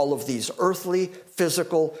after all of these earthly,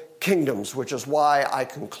 physical kingdoms, which is why I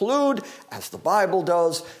conclude, as the Bible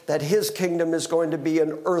does, that his kingdom is going to be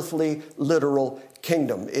an earthly, literal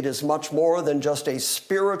kingdom. It is much more than just a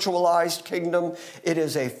spiritualized kingdom. It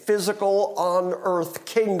is a physical, on-earth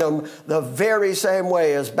kingdom, the very same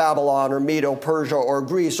way as Babylon or Medo-Persia or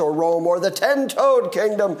Greece or Rome or the 10-toed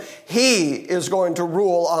kingdom. He is going to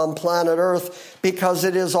rule on planet Earth because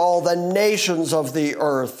it is all the nations of the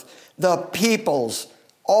earth, the peoples,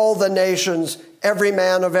 all the nations, every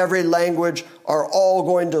man of every language are all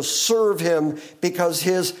going to serve him because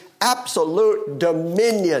his absolute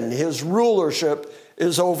dominion, his rulership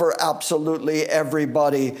is over absolutely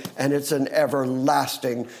everybody, and it's an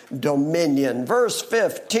everlasting dominion. Verse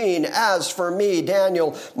 15, as for me,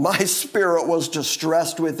 Daniel, my spirit was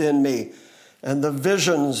distressed within me, and the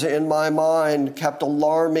visions in my mind kept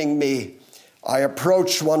alarming me. I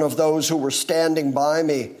approached one of those who were standing by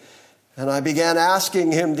me, and I began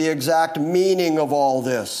asking him the exact meaning of all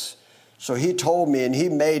this. So he told me, and he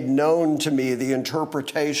made known to me the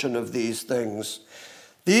interpretation of these things.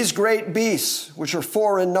 These great beasts, which are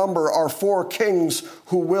 4 in number, are 4 kings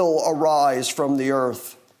who will arise from the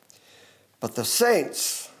earth. But the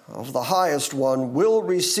saints of the highest one will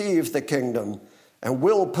receive the kingdom and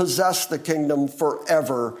will possess the kingdom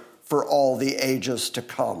forever for all the ages to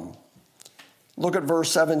come. Look at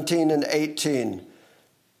verse 17 and 18.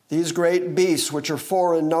 These great beasts, which are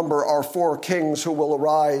 4 in number, are 4 kings who will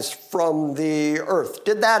arise from the earth.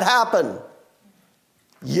 Did that happen?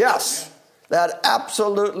 Yes, that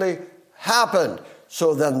absolutely happened.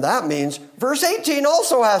 So then that means verse 18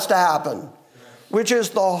 also has to happen, which is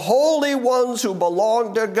the holy ones who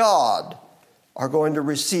belong to God are going to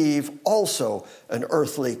receive also an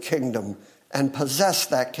earthly kingdom and possess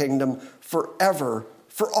that kingdom forever,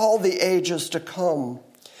 for all the ages to come.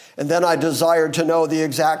 And then I desired to know the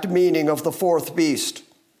exact meaning of the 4th beast,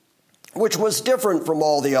 which was different from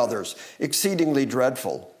all the others, exceedingly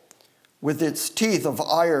dreadful, with its teeth of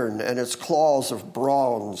iron and its claws of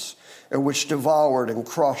bronze, and which devoured and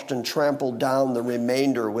crushed and trampled down the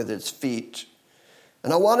remainder with its feet.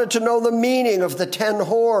 And I wanted to know the meaning of the 10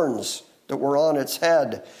 horns that were on its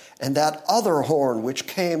head, and that other horn which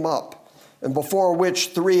came up, and before which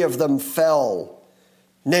 3 of them fell,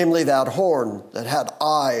 namely that horn that had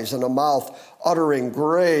eyes and a mouth uttering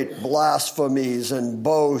great blasphemies and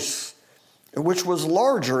boasts, and which was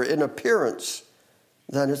larger in appearance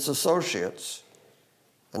than its associates.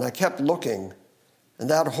 And I kept looking,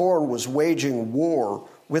 and that horn was waging war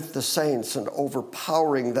with the saints and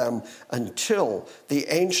overpowering them until the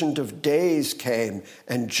Ancient of Days came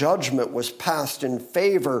and judgment was passed in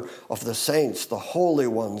favor of the saints, the holy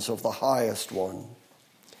ones of the highest one.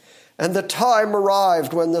 And the time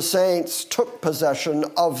arrived when the saints took possession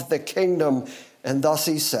of the kingdom. And thus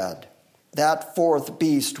he said, that 4th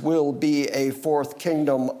beast will be a 4th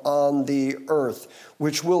kingdom on the earth,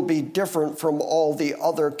 which will be different from all the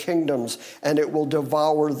other kingdoms, and it will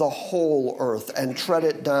devour the whole earth and tread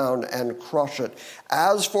it down and crush it.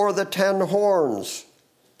 As for the 10 horns,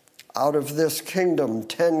 out of this kingdom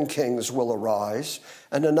 10 kings will arise,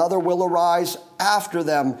 and another will arise after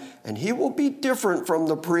them, and he will be different from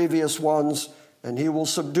the previous ones, and he will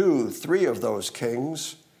subdue 3 of those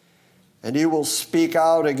kings. and he will speak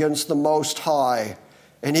out against the Most High,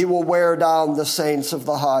 and he will wear down the saints of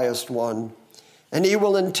the Highest One, and he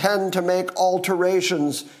will intend to make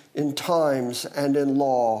alterations in times and in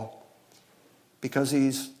law, because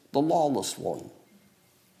he's the lawless one.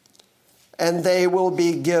 And they will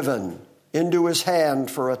be given into his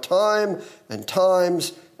hand for a time and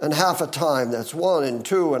times and half a time. That's 1 and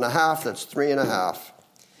 2 and a half. That's 3 and a half.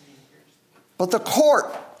 But the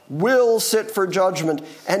court will sit for judgment,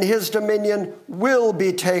 and his dominion will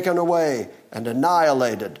be taken away and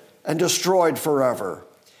annihilated and destroyed forever.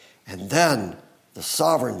 And then the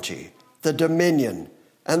sovereignty, the dominion,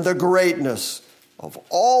 and the greatness of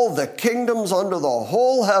all the kingdoms under the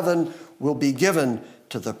whole heaven will be given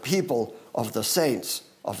to the people of the saints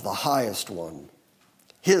of the Highest One.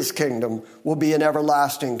 His kingdom will be an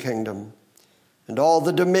everlasting kingdom, and all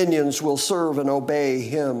the dominions will serve and obey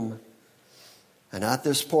him. And at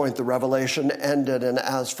this point, the revelation ended, and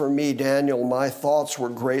as for me, Daniel, my thoughts were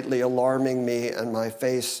greatly alarming me, and my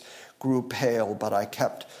face grew pale, but I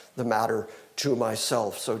kept the matter to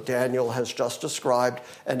myself. So Daniel has just described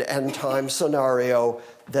an end-time scenario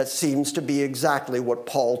that seems to be exactly what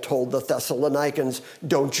Paul told the Thessalonians.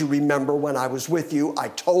 Don't you remember when I was with you? I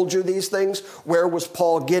told you these things. Where was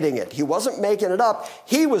Paul getting it? He wasn't making it up.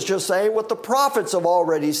 He was just saying what the prophets have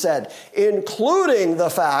already said, including the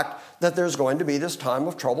fact that there's going to be this time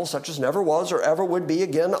of trouble such as never was or ever would be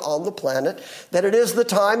again on the planet, that it is the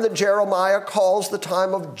time that Jeremiah calls the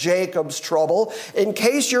time of Jacob's trouble. In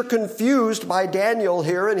case you're confused by Daniel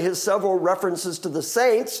here and his several references to the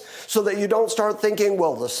saints, so that you don't start thinking,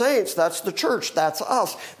 well, the saints, that's the church, that's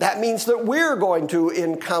us. That means that we're going to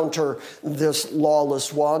encounter this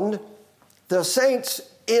lawless one. The saints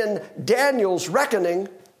in Daniel's reckoning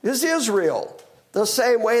is Israel, the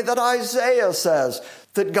same way that Isaiah says,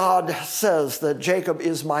 that God says that Jacob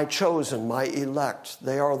is my chosen, my elect.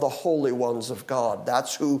 They are the holy ones of God.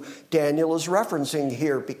 That's who Daniel is referencing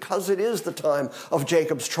here. Because it is the time of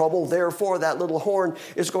Jacob's trouble, therefore that little horn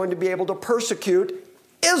is going to be able to persecute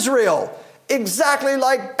Israel. Exactly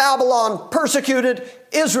like Babylon persecuted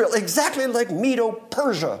Israel. Exactly like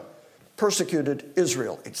Medo-Persia persecuted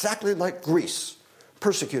Israel. Exactly like Greece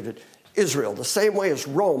persecuted Israel. The same way as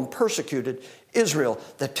Rome persecuted Israel.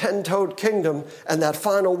 The 10-toed kingdom and that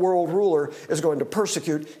final world ruler is going to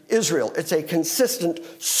persecute Israel. It's a consistent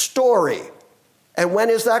story. And when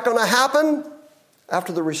is that going to happen?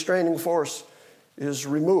 After the restraining force is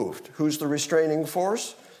removed. Who's the restraining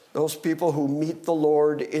force? Those people who meet the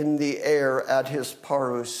Lord in the air at his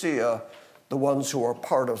parousia, the ones who are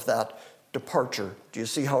part of that departure. Do you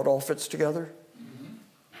see how it all fits together?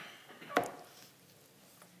 Mm-hmm.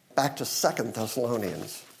 Back to 2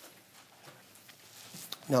 Thessalonians.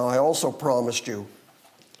 Now, I also promised you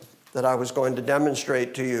that I was going to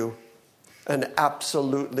demonstrate to you an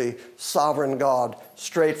absolutely sovereign God,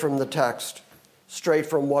 straight from the text, straight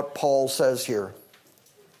from what Paul says here.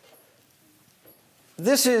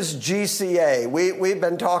 This is GCA. We've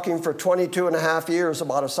been talking for 22 and a half years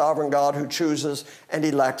about a sovereign God who chooses and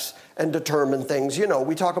elects and determines things. You know,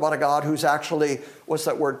 we talk about a God who's actually, what's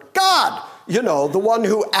that word? God! You know, the one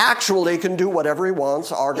who actually can do whatever he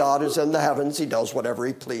wants. Our God is in the heavens. He does whatever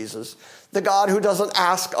he pleases. The God who doesn't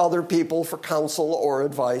ask other people for counsel or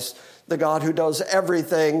advice. The God who does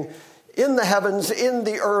everything in the heavens, in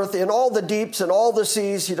the earth, in all the deeps, in all the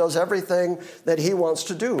seas. He does everything that he wants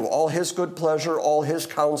to do. All his good pleasure, all his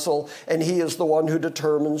counsel. And he is the one who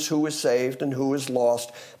determines who is saved and who is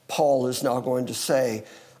lost. Paul is now going to say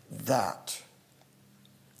that.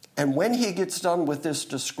 And when he gets done with this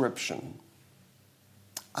description,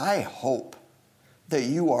 I hope that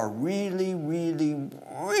you are really, really,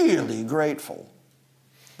 really grateful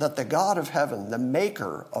that the God of heaven, the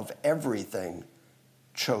maker of everything,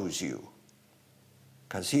 chose you.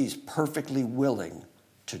 Because he's perfectly willing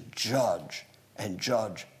to judge and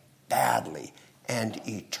judge badly and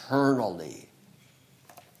eternally.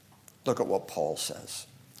 Look at what Paul says.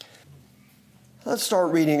 Let's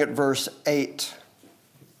start reading at verse 8.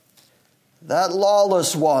 That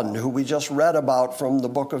lawless one who we just read about from the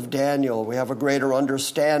book of Daniel, we have a greater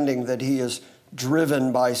understanding that he is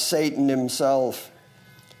driven by Satan himself.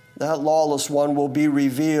 That lawless one will be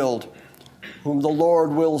revealed, whom the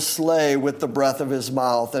Lord will slay with the breath of his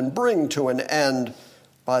mouth and bring to an end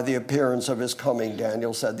by the appearance of his coming.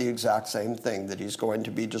 Daniel said the exact same thing, that he's going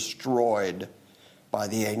to be destroyed by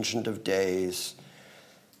the Ancient of Days.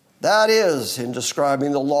 That is, in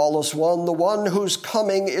describing the lawless one, the one whose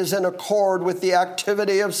coming is in accord with the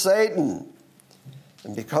activity of Satan.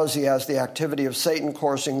 And because he has the activity of Satan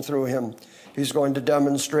coursing through him, he's going to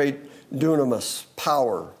demonstrate dunamis,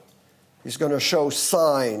 power. He's going to show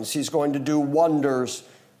signs. He's going to do wonders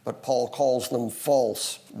but Paul calls them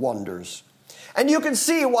false wonders. And you can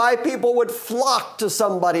see why people would flock to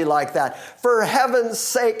somebody like that. For heaven's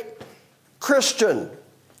sake, Christian,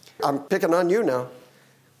 I'm picking on you now.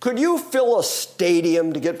 Could you fill a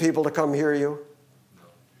stadium to get people to come hear you?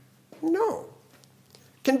 No.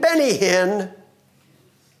 Can Benny Hinn?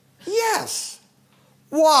 Yes.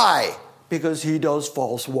 Why? Because he does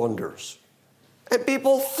false wonders. And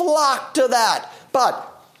people flock to that.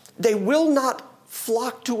 But they will not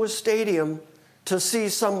flock to a stadium to see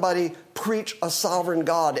somebody preach a sovereign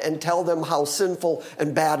God and tell them how sinful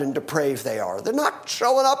and bad and depraved they are. They're not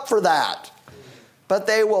showing up for that. But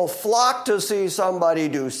they will flock to see somebody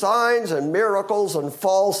do signs and miracles and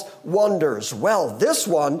false wonders. Well, this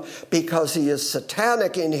one, because he is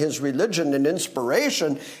satanic in his religion and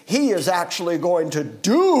inspiration, he is actually going to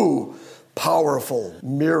do powerful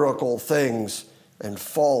miracle things and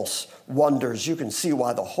false wonders. You can see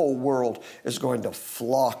why the whole world is going to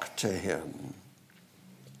flock to him.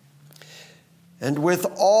 And with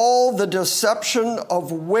all the deception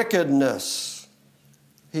of wickedness,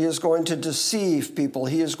 he is going to deceive people.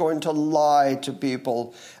 He is going to lie to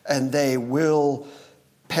people, and they will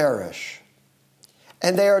perish.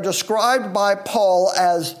 And they are described by Paul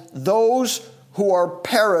as those who are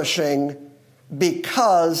perishing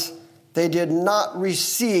because they did not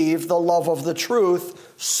receive the love of the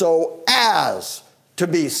truth so as to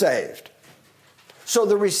be saved. So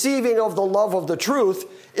the receiving of the love of the truth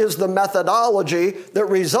is the methodology that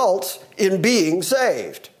results in being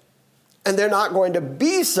saved. And they're not going to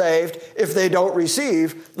be saved if they don't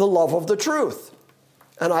receive the love of the truth.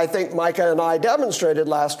 And I think Micah and I demonstrated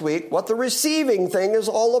last week what the receiving thing is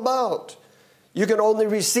all about. You can only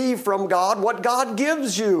receive from God what God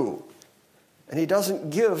gives you. And he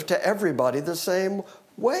doesn't give to everybody the same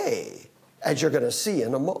way, as you're going to see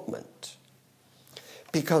in a moment.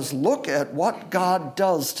 Because look at what God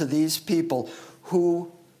does to these people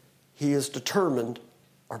who he is determined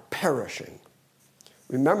are perishing.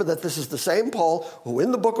 Remember that this is the same Paul who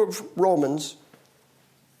in the book of Romans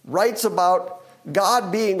writes about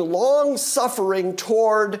God being long-suffering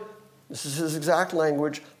toward, this is his exact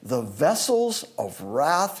language, the vessels of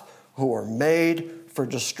wrath who are made for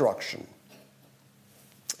destruction.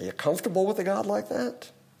 Are you comfortable with a God like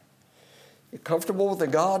that? You comfortable with a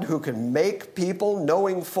God who can make people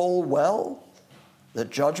knowing full well that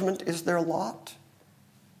judgment is their lot?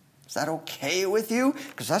 Is that okay with you?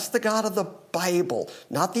 Because that's the God of the Bible,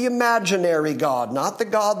 not the imaginary God, not the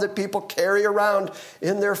God that people carry around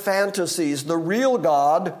in their fantasies. The real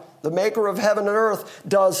God, the maker of heaven and earth,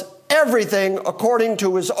 does everything according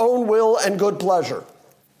to his own will and good pleasure.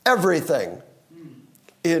 Everything,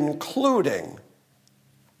 including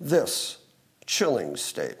this chilling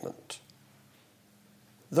statement.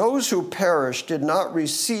 Those who perish did not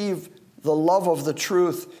receive the love of the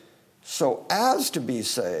truth so as to be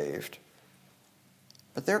saved,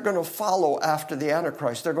 but they're going to follow after the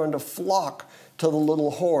Antichrist. They're going to flock to the little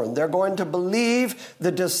horn. They're going to believe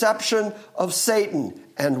the deception of Satan.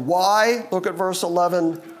 And why? Look at verse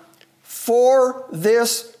 11. For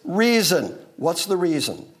this reason. What's the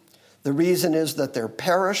reason? The reason is that they're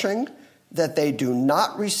perishing, that they do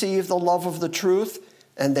not receive the love of the truth,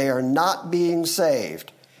 and they are not being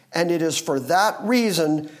saved. And it is for that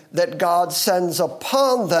reason that God sends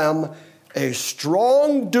upon them a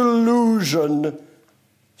strong delusion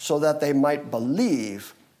so that they might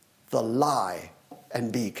believe the lie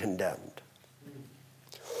and be condemned.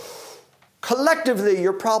 Collectively,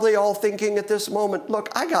 you're probably all thinking at this moment, look,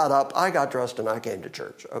 I got up, I got dressed, and I came to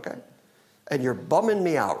church, okay? And you're bumming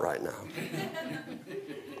me out right now.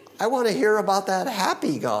 I want to hear about that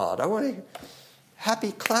happy God. I want to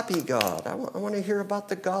happy, clappy God. I want to hear about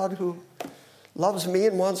the God who loves me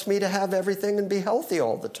and wants me to have everything and be healthy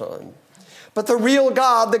all the time. But the real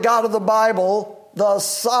God, the God of the Bible, the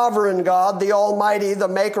sovereign God, the Almighty, the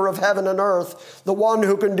maker of heaven and earth, the one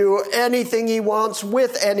who can do anything he wants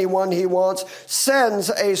with anyone he wants, sends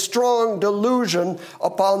a strong delusion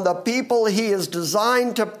upon the people he is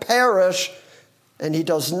designed to perish, and he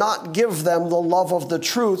does not give them the love of the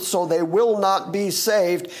truth, so they will not be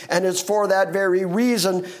saved. And it's for that very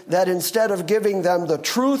reason that instead of giving them the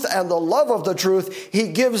truth and the love of the truth, he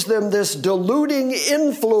gives them this deluding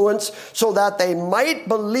influence so that they might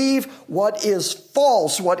believe what is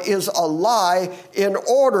false, what is a lie, in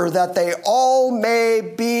order that they all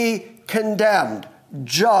may be condemned,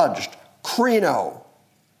 judged, krino.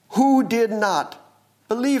 Who did not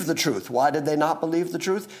believe the truth? Why did they not believe the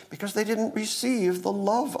truth? Because they didn't receive the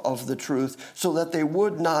love of the truth so that they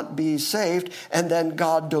would not be saved. And then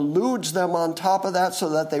God deludes them on top of that so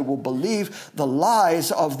that they will believe the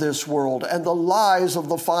lies of this world and the lies of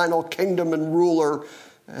the final kingdom and ruler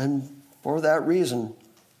And for that reason,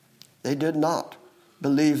 they did not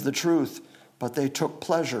believe the truth, but they took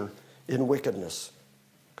pleasure in wickedness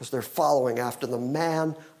because they're following after the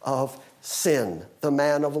man of sin, the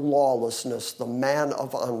man of lawlessness, the man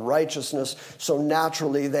of unrighteousness. So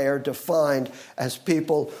naturally they are defined as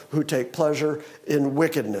people who take pleasure in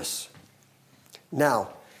wickedness. Now,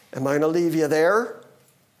 am I going to leave you there?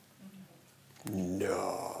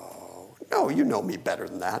 No, you know me better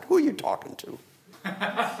than that. Who are you talking to?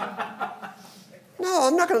 No,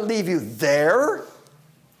 I'm not going to leave you there.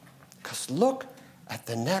 Because look at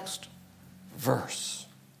the next verse.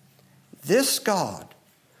 This God,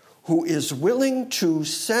 who is willing to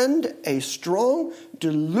send a strong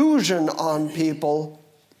delusion on people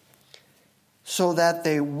so that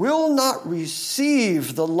they will not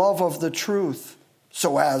receive the love of the truth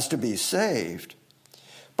so as to be saved,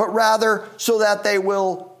 but rather so that they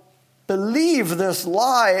will believe this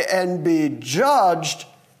lie and be judged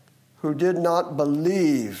who did not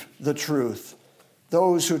believe the truth.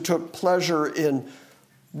 Those who took pleasure in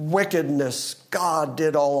wickedness, God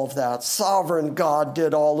did all of that. Sovereign God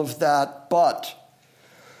did all of that. But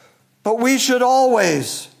we should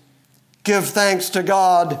always give thanks to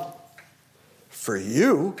God for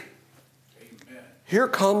you. Amen. Here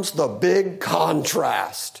comes the big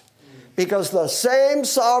contrast. Because the same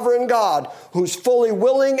sovereign God who's fully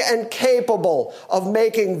willing and capable of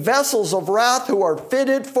making vessels of wrath who are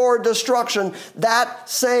fitted for destruction, that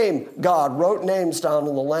same God wrote names down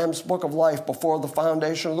in the Lamb's Book of Life before the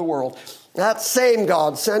foundation of the world. That same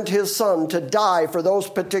God sent his son to die for those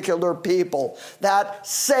particular people. That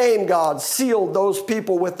same God sealed those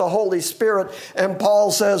people with the Holy Spirit. And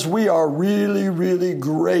Paul says, we are really, really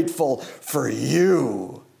grateful for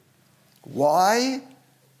you. Why?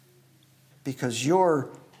 Because you're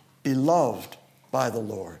beloved by the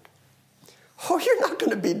Lord. Oh, you're not going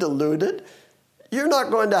to be deluded. You're not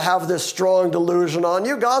going to have this strong delusion on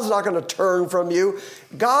you. God's not going to turn from you.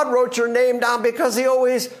 God wrote your name down because he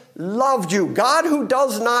always loved you. God who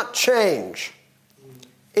does not change.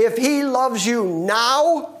 If he loves you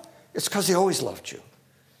now, it's because he always loved you.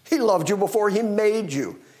 He loved you before he made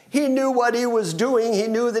you. He knew what he was doing. He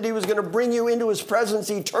knew that he was going to bring you into his presence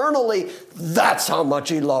eternally. That's how much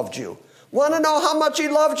he loved you. Want to know how much he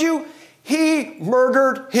loved you? He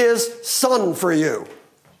murdered his son for you.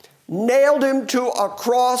 Nailed him to a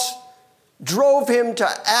cross, drove him to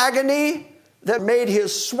agony that made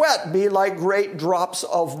his sweat be like great drops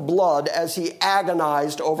of blood as he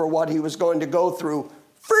agonized over what he was going to go through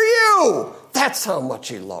for you. That's how much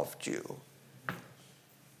he loved you.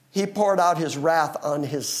 He poured out his wrath on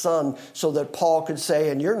his son so that Paul could say,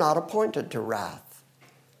 and you're not appointed to wrath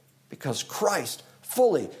because Christ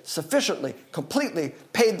fully, sufficiently, completely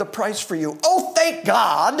paid the price for you. Oh, thank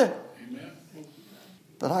God. Amen.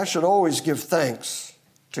 But I should always give thanks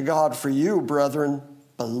to God for you, brethren,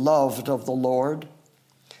 beloved of the Lord,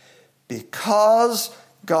 because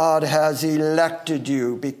God has elected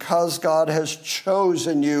you, because God has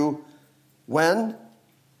chosen you. When?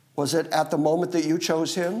 Was it at the moment that you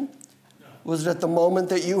chose him? Was it at the moment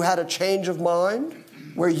that you had a change of mind,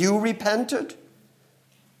 where you repented?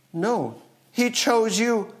 No. He chose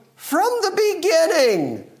you from the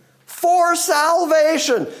beginning for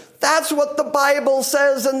salvation. That's what the Bible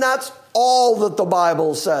says, and that's all that the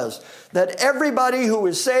Bible says. That everybody who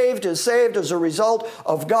is saved as a result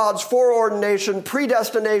of God's foreordination,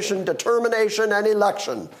 predestination, determination, and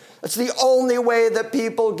election. It's the only way that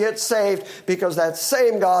people get saved, because that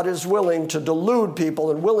same God is willing to delude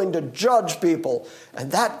people and willing to judge people.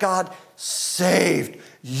 And that God saved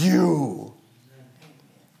you.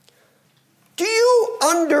 Do you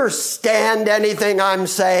understand anything I'm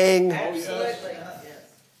saying? Absolutely.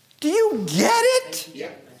 Do you get it?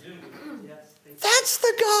 Yeah. That's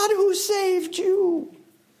the God who saved you.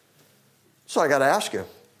 So I got to ask you,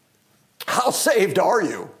 how saved are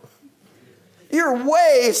you? You're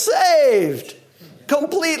way saved.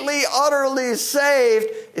 Completely, utterly saved,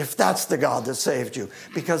 if that's the God that saved you.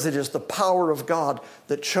 Because it is the power of God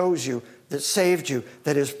that chose you, that saved you,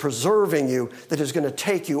 that is preserving you, that is going to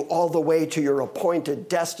take you all the way to your appointed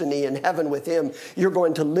destiny in heaven with him. You're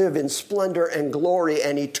going to live in splendor and glory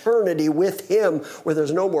and eternity with him, where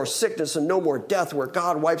there's no more sickness and no more death, where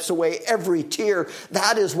God wipes away every tear.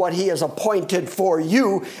 That is what he has appointed for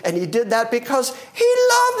you, and he did that because he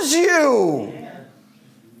loves you.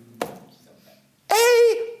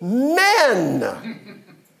 Amen.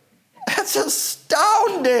 That's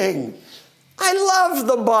astounding. I love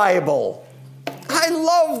the Bible. I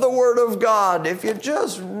love the Word of God. If you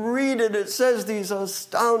just read it, it says these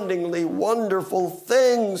astoundingly wonderful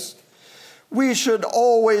things. We should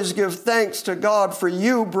always give thanks to God for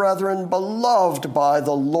you, brethren, beloved by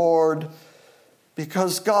the Lord,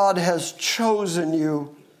 because God has chosen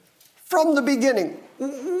you from the beginning.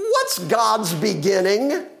 What's God's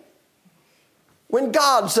beginning? When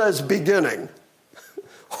God says beginning,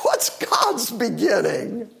 what's God's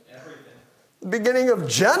beginning? Everything. The beginning of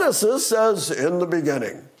Genesis says, in the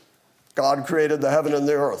beginning, God created the heaven and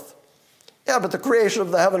the earth. Yeah, but the creation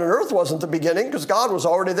of the heaven and earth wasn't the beginning because God was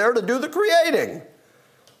already there to do the creating.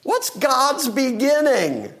 What's God's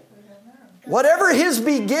beginning? Whatever his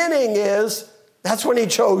beginning is, that's when he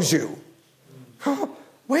chose you.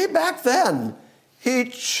 Way back then, he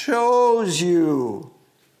chose you.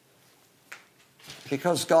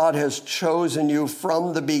 Because God has chosen you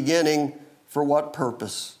from the beginning for what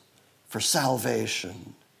purpose? For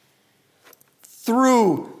salvation.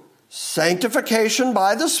 Through sanctification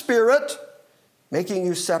by the Spirit, making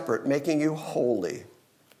you separate, making you holy,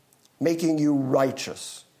 making you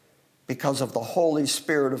righteous because of the Holy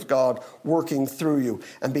Spirit of God working through you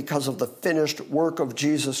and because of the finished work of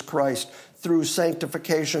Jesus Christ through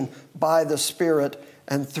sanctification by the Spirit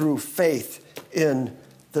and through faith in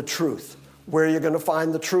the truth. Where are you going to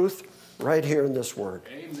find the truth? Right here in this word.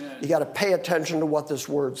 Amen. You got to pay attention to what this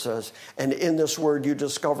word says. And in this word, you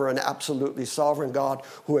discover an absolutely sovereign God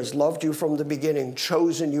who has loved you from the beginning,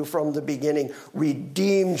 chosen you from the beginning,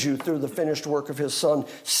 redeemed you through the finished work of his Son,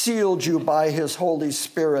 sealed you by his Holy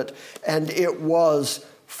Spirit. And it was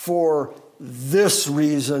for this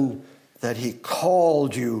reason that he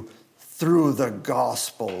called you through the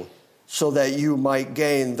gospel so that you might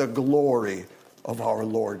gain the glory of our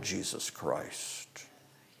Lord Jesus Christ.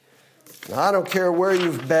 Now, I don't care where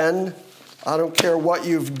you've been. I don't care what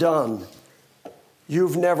you've done.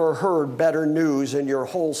 You've never heard better news in your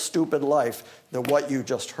whole stupid life than what you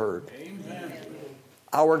just heard. Amen.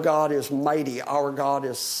 Our God is mighty. Our God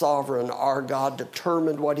is sovereign. Our God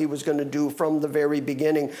determined what he was going to do from the very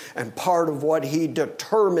beginning. And part of what he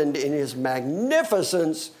determined in his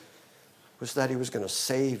magnificence was that he was going to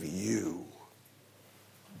save you.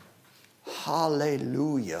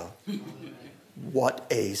 Hallelujah. What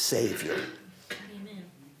a Savior. Amen.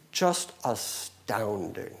 Just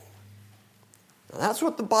astounding. Now, that's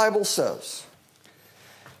what the Bible says.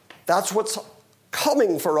 That's what's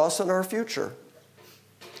coming for us in our future.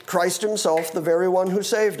 Christ himself, the very one who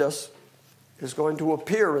saved us, is going to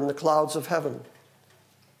appear in the clouds of heaven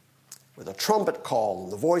with a trumpet call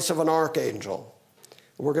and the voice of an archangel.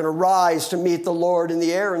 We're going to rise to meet the Lord in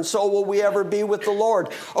the air, and so will we ever be with the Lord.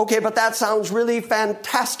 Okay, but that sounds really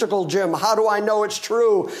fantastical, Jim. How do I know it's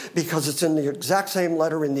true? Because it's in the exact same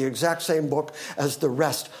letter, in the exact same book as the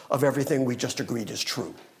rest of everything we just agreed is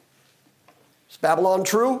true. Is Babylon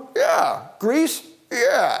true? Yeah. Greece?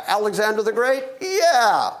 Yeah. Alexander the Great?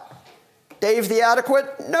 Yeah. Dave the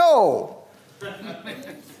Adequate? No.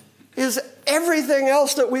 Is everything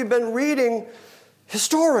else that we've been reading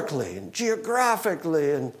historically and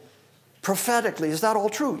geographically and prophetically, is that all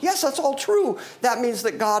true? Yes, that's all true. That means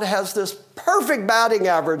that God has this perfect batting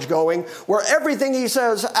average going where everything he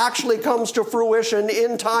says actually comes to fruition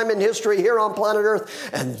in time and history here on planet Earth.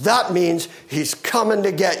 And that means he's coming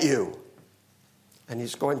to get you. And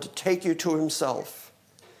he's going to take you to himself.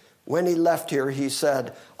 When he left here, he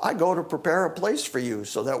said, I go to prepare a place for you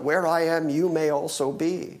so that where I am, you may also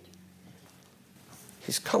be.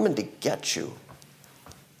 He's coming to get you.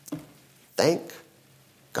 Thank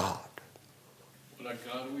God. What a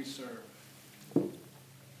God we serve.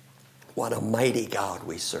 What a mighty God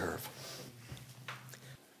we serve.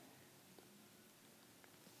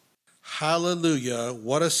 Hallelujah,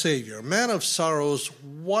 what a Savior. Man of sorrows,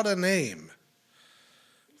 what a name.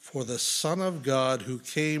 For the Son of God who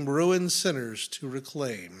came ruined sinners to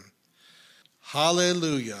reclaim.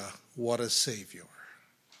 Hallelujah, what a Savior.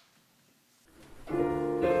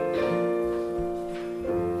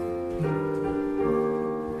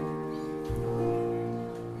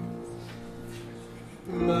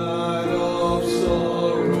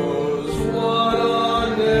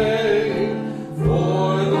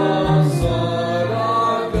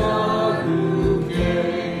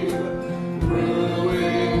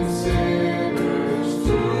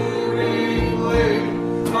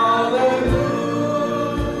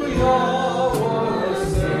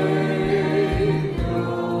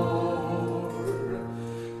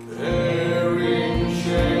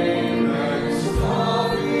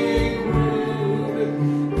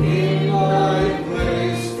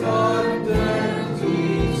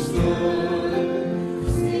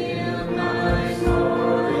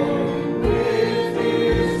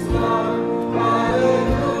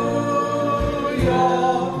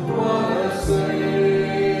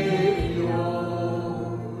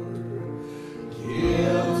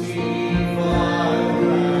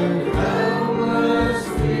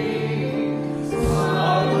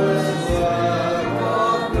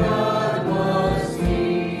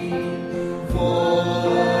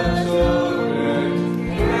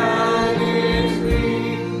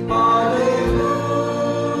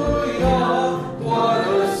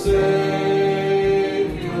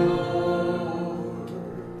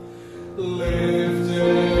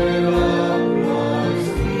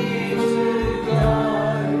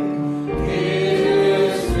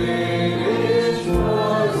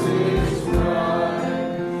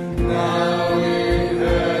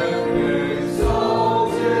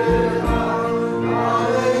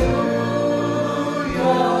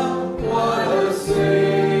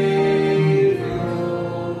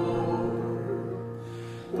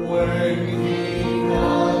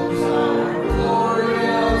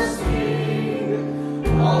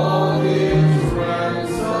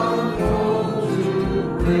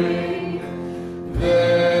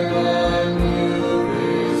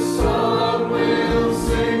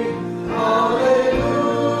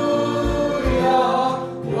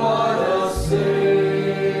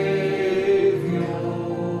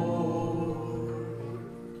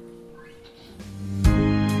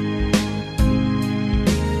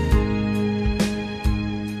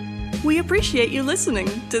 We appreciate you listening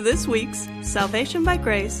to this week's Salvation by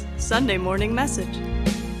Grace Sunday morning message.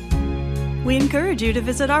 We encourage you to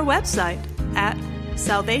visit our website at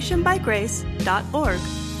salvationbygrace.org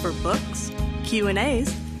for books,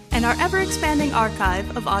 Q&As, and our ever-expanding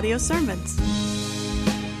archive of audio sermons.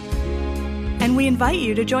 And we invite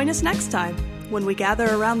you to join us next time when we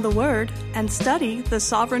gather around the Word and study the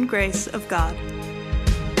sovereign grace of God.